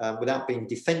feedback without being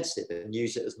defensive, and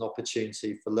use it as an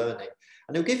opportunity for learning.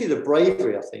 And it'll give you the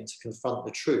bravery, I think, to confront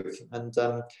the truth. And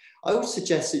I would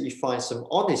suggest that you find some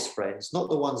honest friends, not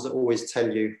the ones that always tell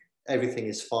you everything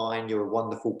is fine, you're a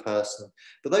wonderful person,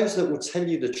 but those that will tell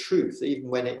you the truth, even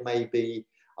when it may be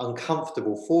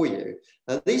uncomfortable for you.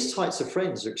 Now, these types of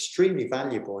friends are extremely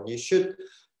valuable, and you should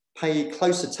pay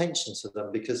close attention to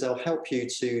them, because they'll help you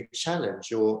to challenge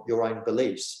your own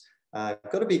beliefs.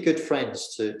 Got to be good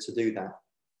friends to do that.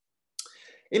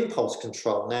 Impulse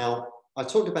control. Now, I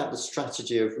talked about the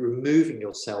strategy of removing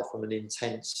yourself from an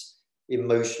intense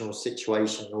emotional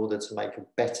situation in order to make a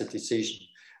better decision.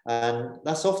 And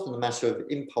that's often a matter of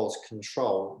impulse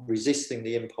control, resisting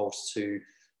the impulse to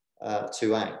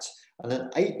act. And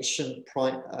an ancient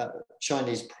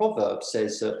Chinese proverb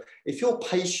says that if you're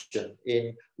patient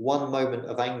in one moment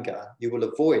of anger, you will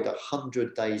avoid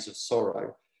 100 days of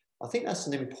sorrow. I think that's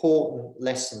an important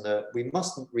lesson, that we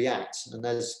mustn't react, and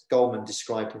as Goldman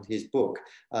described in his book,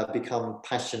 become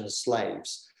passion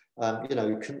slaves. You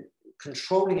know,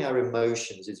 controlling our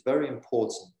emotions is very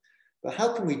important. But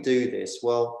how can we do this?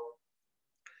 Well,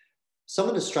 some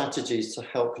of the strategies to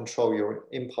help control your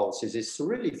impulses is to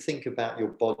really think about your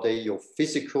body, your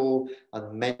physical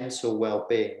and mental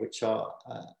well-being, which are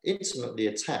intimately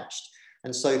attached.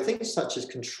 And so things such as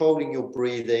controlling your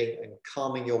breathing and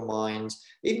calming your mind,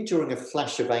 even during a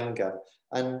flash of anger.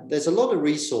 And there's a lot of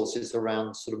resources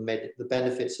around sort of the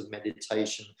benefits of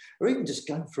meditation, or even just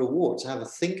going for a walk to have a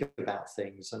think about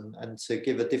things and to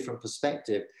give a different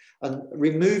perspective, and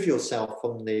remove yourself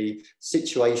from the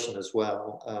situation as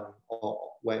well,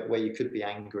 where you could be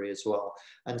angry as well.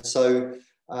 And so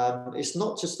it's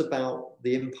not just about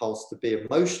the impulse to be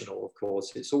emotional, of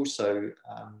course, it's also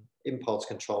impulse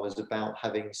control is about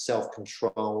having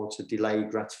self-control to delay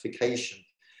gratification.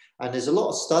 And there's a lot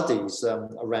of studies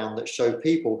around that show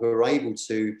people who are able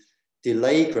to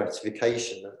delay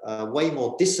gratification way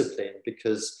more disciplined,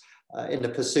 because in the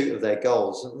pursuit of their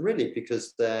goals, and really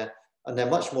because they're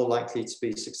much more likely to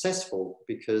be successful,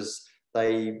 because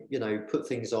they, you know, put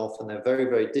things off, and they're very,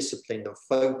 very disciplined and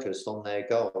focused on their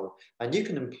goal. And you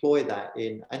can employ that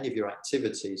in any of your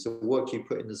activities, the work you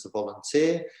put in as a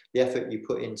volunteer, the effort you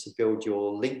put in to build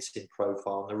your LinkedIn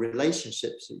profile, and the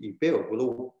relationships that you build will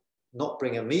all not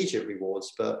bring immediate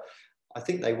rewards, but I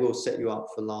think they will set you up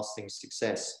for lasting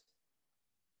success.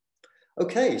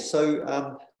 Okay,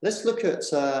 so let's look at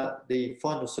the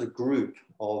final sort of group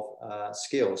of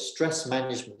skills, stress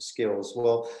management skills.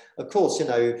 Well, of course, you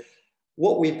know,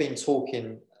 what we've been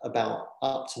talking about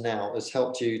up to now has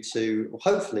helped you to,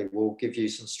 hopefully will give you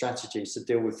some strategies to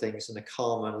deal with things in a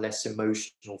calmer and less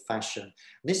emotional fashion. And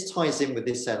this ties in with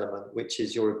this element, which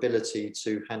is your ability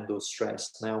to handle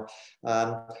stress. Now,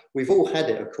 we've all had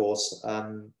it, of course,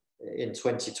 in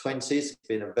 2020. It's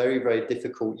been a very, very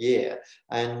difficult year.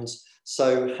 And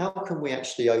so how can we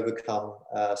actually overcome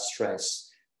stress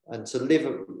and to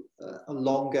live a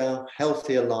longer,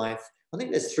 healthier life? I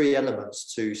think there's three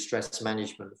elements to stress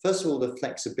management. First of all, the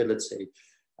flexibility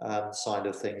side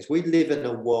of things. We live in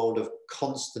a world of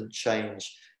constant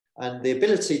change, and the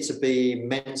ability to be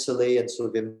mentally and sort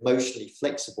of emotionally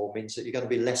flexible means that you're going to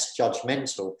be less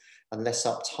judgmental and less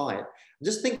uptight. And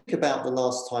just think about the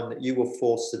last time that you were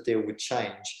forced to deal with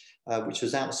change. which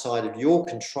was outside of your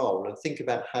control, and think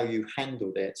about how you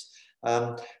handled it.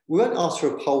 We won't ask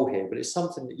for a poll here, but it's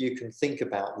something that you can think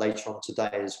about later on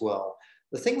today as well.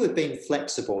 The thing with being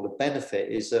flexible, the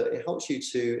benefit is that it helps you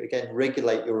to, again,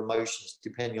 regulate your emotions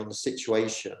depending on the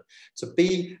situation, to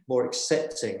be more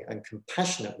accepting and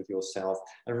compassionate with yourself,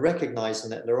 and recognizing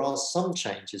that there are some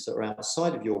changes that are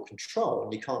outside of your control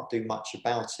and you can't do much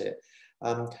about it.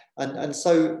 And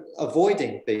so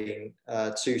avoiding being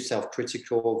too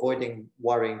self-critical, avoiding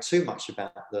worrying too much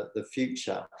about the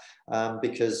future,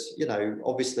 because, you know,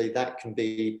 obviously that can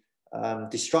be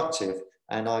destructive.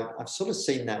 And I've sort of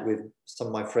seen that with some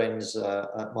of my friends,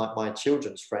 my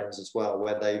children's friends as well,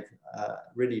 where they've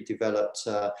really developed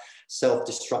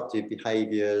self-destructive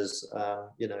behaviors,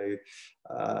 you know,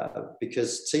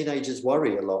 because teenagers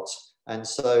worry a lot. And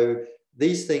so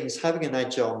these things, having an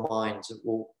agile mind,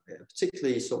 will,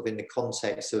 particularly sort of in the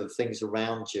context of things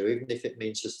around you, even if it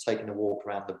means just taking a walk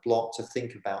around the block to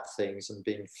think about things and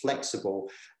being flexible,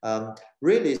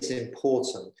 really is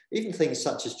important. Even things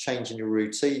such as changing your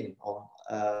routine on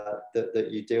that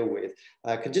you deal with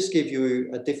can just give you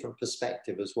a different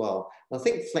perspective as well. And I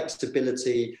think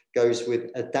flexibility goes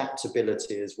with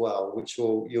adaptability as well, which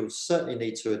you'll certainly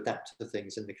need to adapt to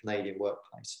things in the Canadian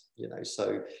workplace, you know,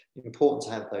 so important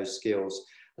to have those skills.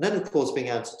 And then, of course, being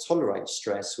able to tolerate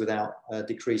stress without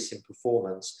decreasing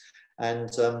performance. And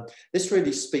this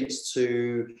really speaks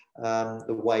to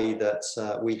the way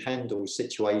that we handle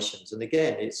situations. And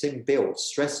again, it's inbuilt.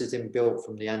 Stress is inbuilt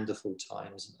from Neanderthal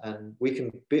times, and we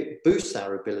can boost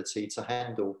our ability to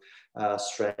handle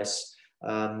stress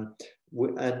and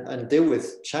deal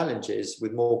with challenges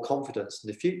with more confidence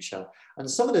in the future. And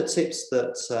some of the tips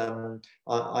that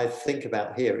I think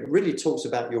about here, it really talks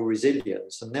about your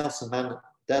resilience. And Nelson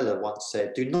Mandela once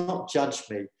said, "Do not judge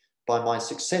me by my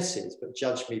successes, but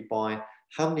judge me by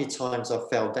how many times I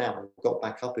fell down and got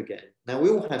back up again." Now, we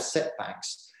all have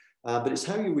setbacks, but it's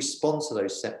how you respond to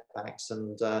those setbacks,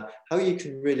 and how you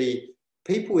can really,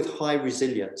 people with high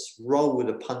resilience roll with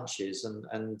the punches,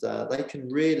 and they can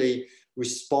really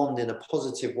respond in a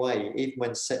positive way, even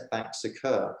when setbacks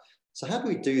occur. So how do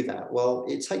we do that? Well,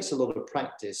 it takes a lot of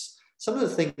practice. Some of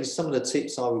the things, some of the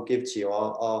tips I would give to you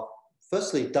are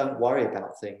firstly, don't worry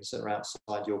about things that are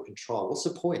outside your control. What's the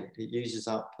point? It uses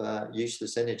up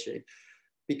useless energy.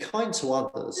 Be kind to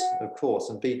others, of course,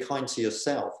 and be kind to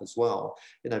yourself as well.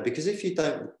 You know, because if you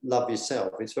don't love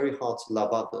yourself, it's very hard to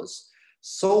love others.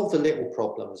 Solve the little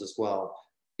problems as well.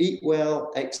 Eat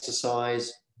well,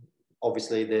 exercise.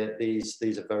 Obviously,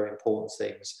 these are very important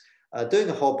things. Doing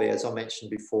a hobby, as I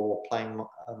mentioned before, playing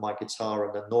my guitar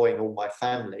and annoying all my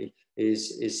family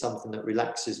is something that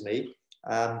relaxes me.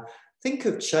 Think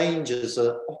of change as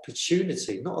an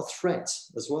opportunity, not a threat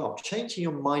as well. Changing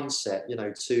your mindset, you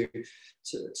know,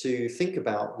 to think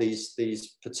about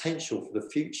these potential for the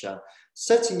future.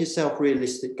 Setting yourself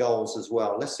realistic goals as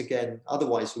well. Less again,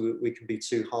 otherwise we can be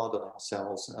too hard on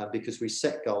ourselves because we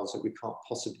set goals that we can't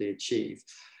possibly achieve.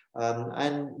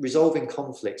 And resolving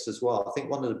conflicts as well. I think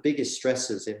one of the biggest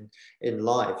stresses in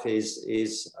life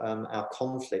is our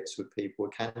conflicts with people.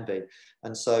 It can be,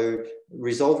 and so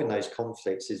resolving those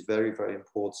conflicts is very, very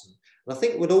important. And I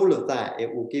think with all of that,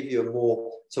 it will give you a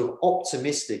more sort of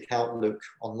optimistic outlook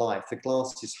on life. The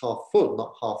glass is half full,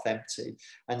 not half empty.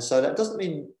 And so that doesn't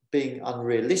mean being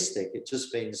unrealistic. It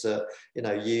just means that, you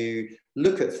know, you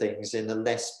look at things in a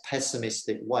less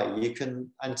pessimistic way. You can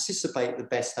anticipate the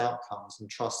best outcomes and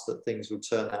trust that things will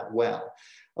turn out well.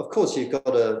 Of course, you've got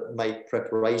to make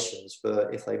preparations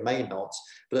for if they may not,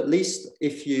 but at least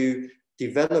if you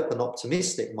develop an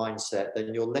optimistic mindset,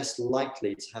 then you're less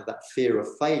likely to have that fear of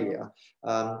failure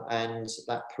and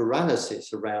that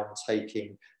paralysis around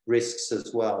taking risks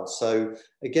as well. So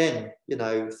again, you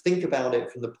know, think about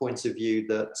it from the point of view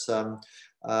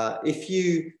that if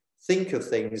you think of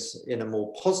things in a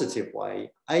more positive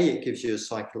way, it gives you a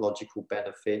psychological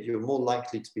benefit. You're more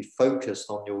likely to be focused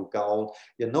on your goal.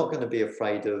 You're not going to be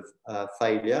afraid of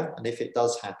failure. And if it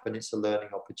does happen, it's a learning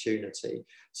opportunity.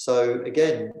 So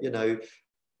again, you know,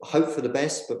 hope for the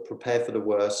best, but prepare for the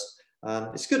worst.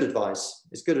 It's good advice.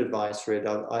 It's good advice, really.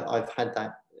 I've had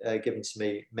that given to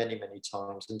me many, many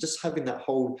times. And just having that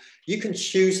whole, you can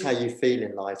choose how you feel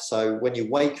in life. So when you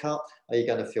wake up, are you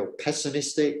going to feel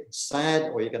pessimistic, sad,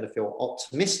 or are you going to feel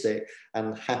optimistic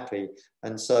and happy?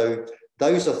 And so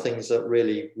those are things that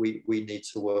really we need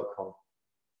to work on.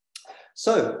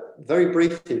 So very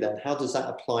briefly then, how does that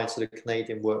apply to the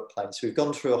Canadian workplace? We've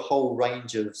gone through a whole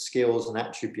range of skills and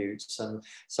attributes. And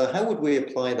so how would we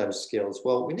apply those skills?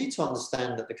 Well, we need to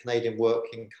understand that the Canadian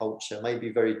working culture may be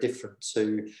very different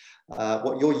to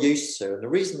what you're used to. And the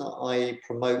reason that I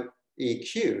promote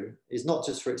EQ is not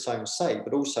just for its own sake,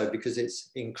 but also because it's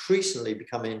increasingly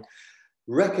becoming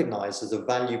recognised as a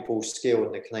valuable skill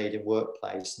in the Canadian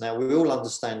workplace. Now, we all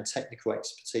understand technical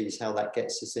expertise, how that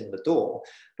gets us in the door,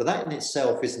 but that in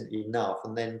itself isn't enough.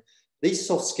 And then these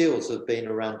soft skills have been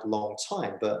around a long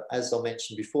time, but as I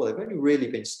mentioned before, they've only really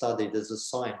been studied as a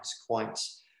science quite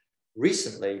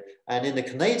recently. And in the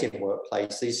Canadian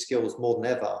workplace, these skills more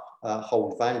than ever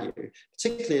hold value,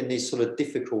 particularly in these sort of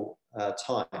difficult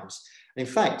times. In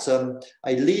fact, a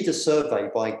leader survey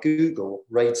by Google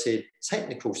rated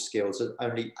technical skills at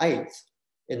only 8th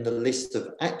in the list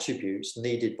of attributes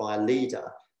needed by a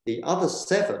leader. The other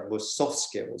 7 were soft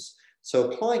skills. So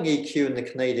applying EQ in the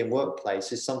Canadian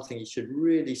workplace is something you should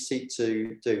really seek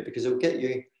to do, because it'll get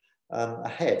you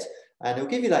ahead, and it'll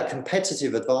give you that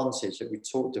competitive advantage that we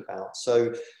talked about.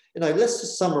 So, let's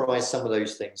just summarize some of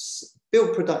those things.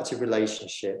 Build productive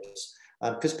relationships,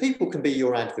 because people can be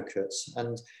your advocates,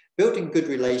 and building good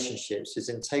relationships is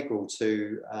integral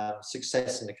to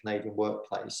success in the Canadian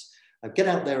workplace. Get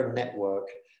out there and network.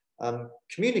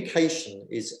 Communication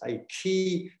is a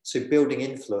key to building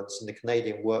influence in the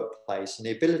Canadian workplace, and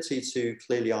the ability to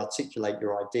clearly articulate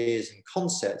your ideas and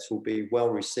concepts will be well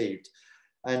received.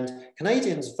 And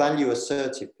Canadians value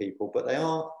assertive people, but they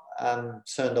are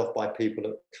turned off by people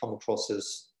that come across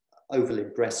as overly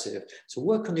aggressive. So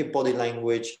work on your body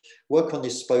language, work on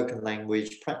your spoken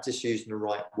language, practice using the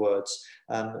right words.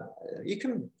 You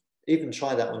can even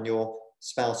try that on your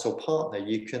spouse or partner.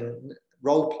 You can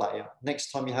role play.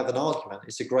 Next time you have an argument,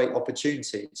 it's a great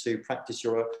opportunity to practice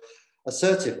your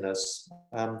assertiveness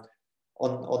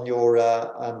on your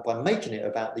by making it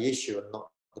about the issue and not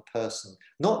the person.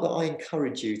 Not that I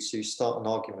encourage you to start an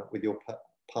argument with your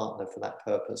partner for that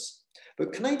purpose,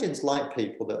 but Canadians like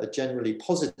people that are generally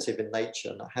positive in nature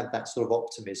and that have that sort of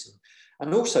optimism.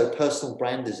 And also personal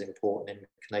brand is important in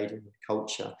Canadian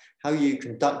culture. How you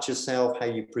conduct yourself, how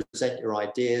you present your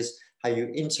ideas, how you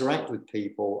interact with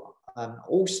people,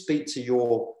 all speak to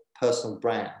your personal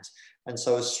brand. And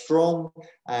so a strong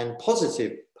and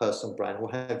positive personal brand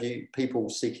will have people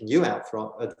seeking you out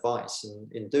for advice.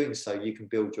 And in doing so, you can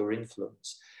build your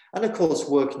influence. And of course,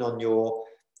 working on your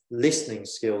listening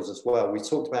skills as well. We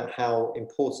talked about how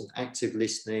important active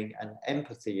listening and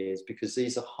empathy is, because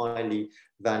these are highly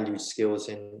valued skills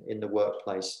in the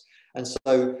workplace. And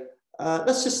so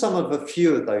that's just some of a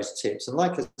few of those tips. And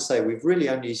like I say, we've really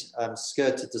only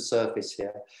skirted the surface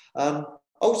here.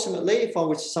 Ultimately, if I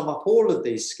were to sum up all of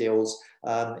these skills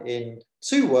in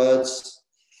 2 words,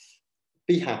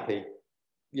 be happy.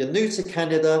 You're new to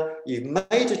Canada, you've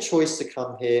made a choice to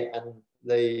come here, and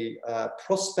the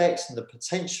prospects and the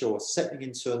potential of settling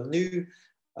into a new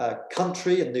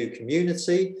country, a new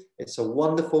community. It's a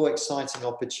wonderful, exciting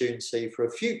opportunity for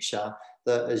a future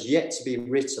that has yet to be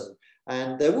written.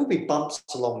 And there will be bumps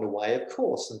along the way, of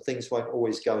course, and things won't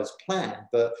always go as planned.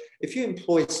 But if you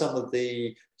employ some of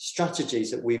the strategies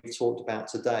that we've talked about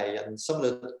today and some of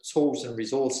the tools and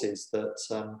resources that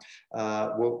I'm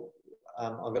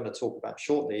going to talk about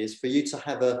shortly, is for you to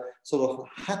have a sort of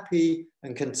happy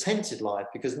and contented life,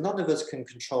 because none of us can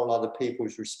control other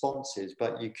people's responses,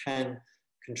 but you can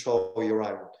control your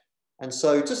own. And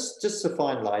so just to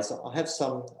finalize, I have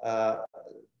some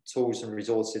tools and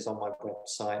resources on my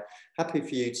website. Happy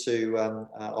for you to,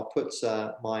 I'll put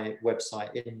my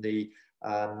website in the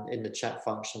chat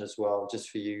function as well,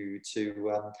 just for you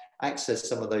to access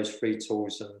some of those free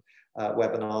tools and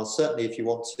webinars. Certainly if you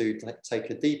want to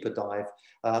take a deeper dive.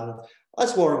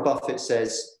 As Warren Buffett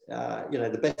says,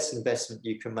 the best investment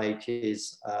you can make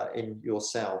is in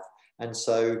yourself. And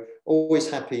so always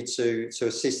happy to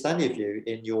assist any of you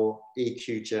in your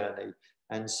EQ journey.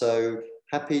 And so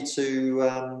happy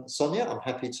to, Sonia, I'm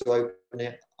happy to open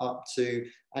it up to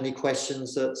any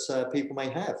questions that people may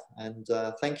have. And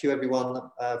thank you everyone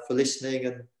for listening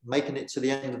and making it to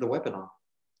the end of the webinar.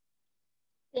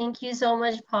 Thank you so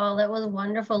much, Paul. That was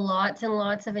wonderful. Lots and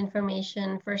lots of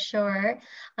information for sure.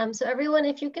 So everyone,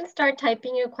 if you can start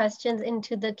typing your questions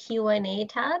into the Q&A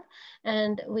tab,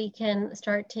 and we can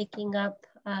start taking up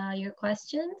your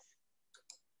questions.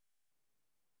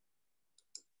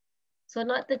 So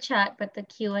not the chat, but the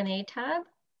Q&A tab.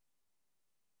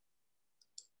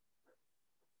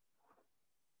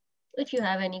 If you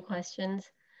have any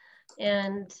questions.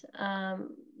 And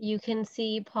you can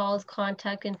see Paul's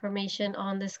contact information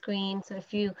on the screen. So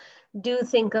if you do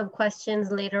think of questions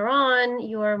later on,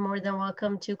 you are more than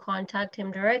welcome to contact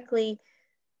him directly.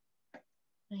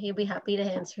 He'll be happy to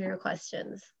answer your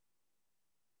questions.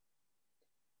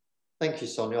 Thank you,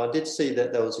 Sonia. I did see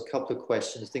that there was a couple of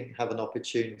questions. Didn't have an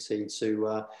opportunity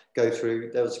to go through.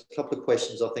 There was a couple of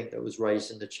questions I think that was raised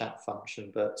in the chat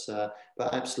function, but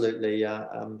absolutely,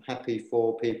 I'm happy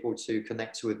for people to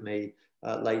connect with me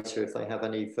later if they have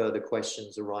any further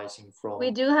questions arising from.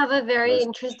 We do have a very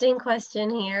interesting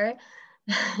question here.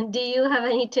 Do you have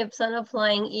any tips on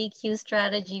applying EQ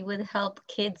strategy would help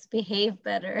kids behave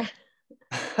better?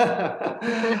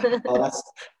 Oh,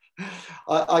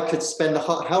 I could spend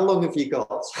how long have you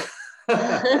got?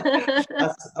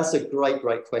 that's a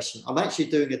great question. I'm actually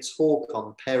doing a talk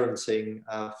on parenting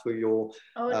for your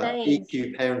nice.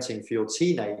 EQ parenting for your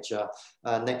teenager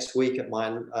next week at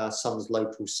my son's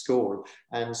local school.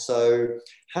 And so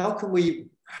how can we,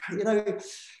 you know,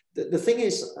 the thing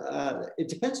is, it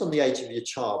depends on the age of your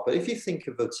child, but if you think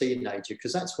of a teenager,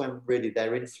 because that's when really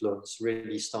their influence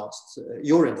really starts to,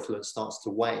 your influence starts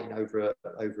to wane over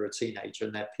a teenager,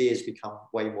 and their peers become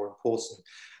way more important.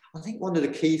 I think one of the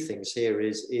key things here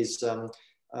is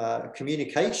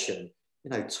communication. You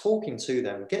know, talking to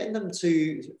them, getting them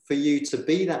for you to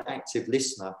be that active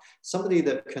listener, somebody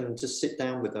that can just sit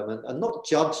down with them and not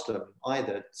judge them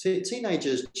either.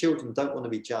 Teenagers, children don't want to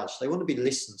be judged. They want to be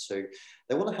listened to.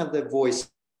 They want to have their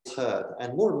voice heard.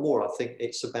 And more, I think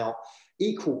it's about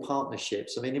equal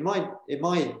partnerships. I mean, in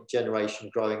my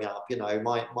generation growing up, you know,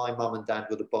 my mum and dad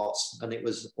were the boss and it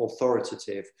was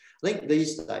authoritative. I think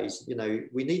these days, you know,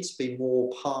 we need to be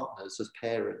more partners as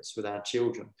parents with our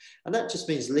children. And that just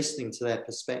means listening to their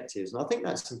perspectives. And I think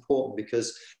that's important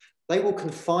because they will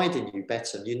confide in you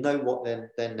better and you know what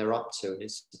then they're up to. And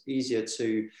it's easier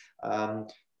to,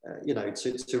 you know,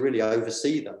 to really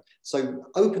oversee them. So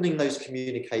opening those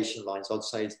communication lines, I'd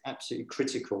say, is absolutely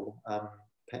critical.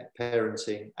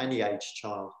 Parenting any age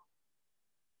child.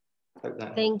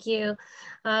 Thank you.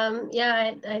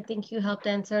 Yeah, I think you helped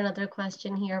answer another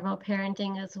question here about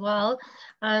parenting as well.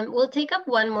 We'll take up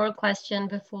one more question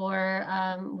before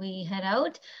we head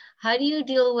out. How do you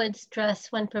deal with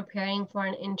stress when preparing for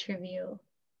an interview?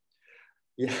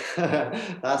 Yeah,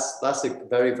 that's a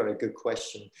very, very good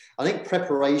question. I think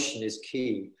preparation is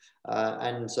key.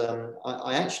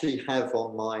 I actually have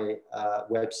on my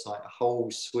website a whole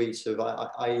suite of,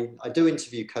 I do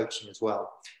interview coaching as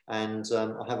well. And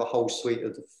I have a whole suite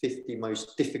of the 50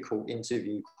 most difficult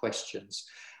interview questions.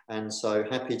 And so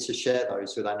happy to share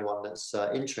those with anyone that's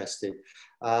interested.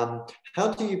 How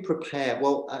do you prepare?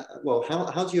 Well,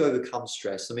 how do you overcome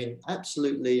stress? I mean,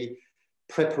 absolutely.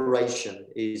 Preparation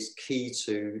is key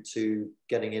to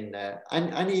getting in there.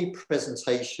 And any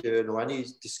presentation or any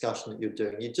discussion that you're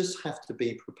doing, you just have to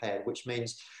be prepared, which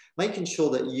means making sure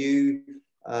that you've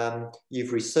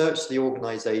researched the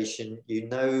organization, you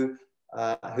know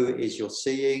who it is you're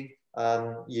seeing,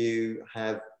 you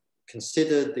have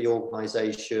considered the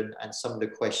organization and some of the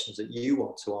questions that you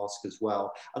want to ask as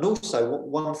well. And also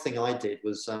one thing I did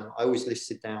was I always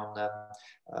listed down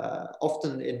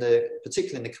often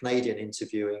particularly in the Canadian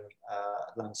interviewing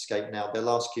landscape now, they'll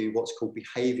ask you what's called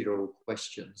behavioral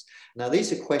questions. Now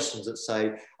these are questions that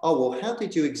say, oh, well, how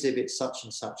did you exhibit such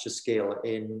and such a skill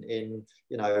in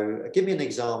you know, give me an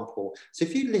example. So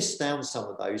if you list down some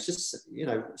of those, just, you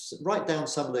know, write down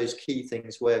some of those key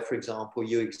things where, for example,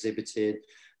 you exhibited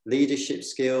leadership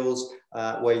skills,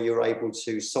 where you're able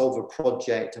to solve a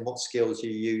project and what skills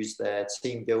you use there,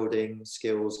 team building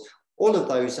skills, all of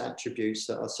those attributes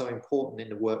that are so important in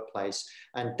the workplace,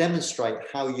 and demonstrate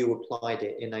how you applied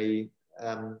it in a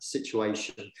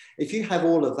situation. If you have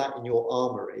all of that in your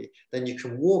armory, then you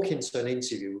can walk into an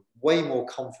interview with way more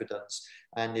confidence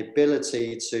and the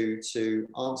ability to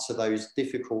answer those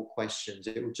difficult questions.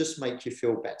 It will just make you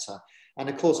feel better. And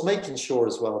of course, making sure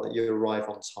as well that you arrive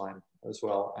on time as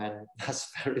well. And that's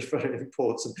very, very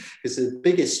important, because the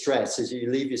biggest stress is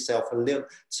you leave yourself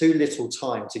too little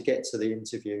time to get to the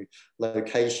interview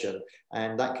location.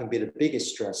 And that can be the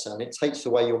biggest stress. And it takes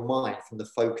away your mind from the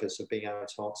focus of being able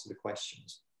to answer the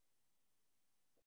questions.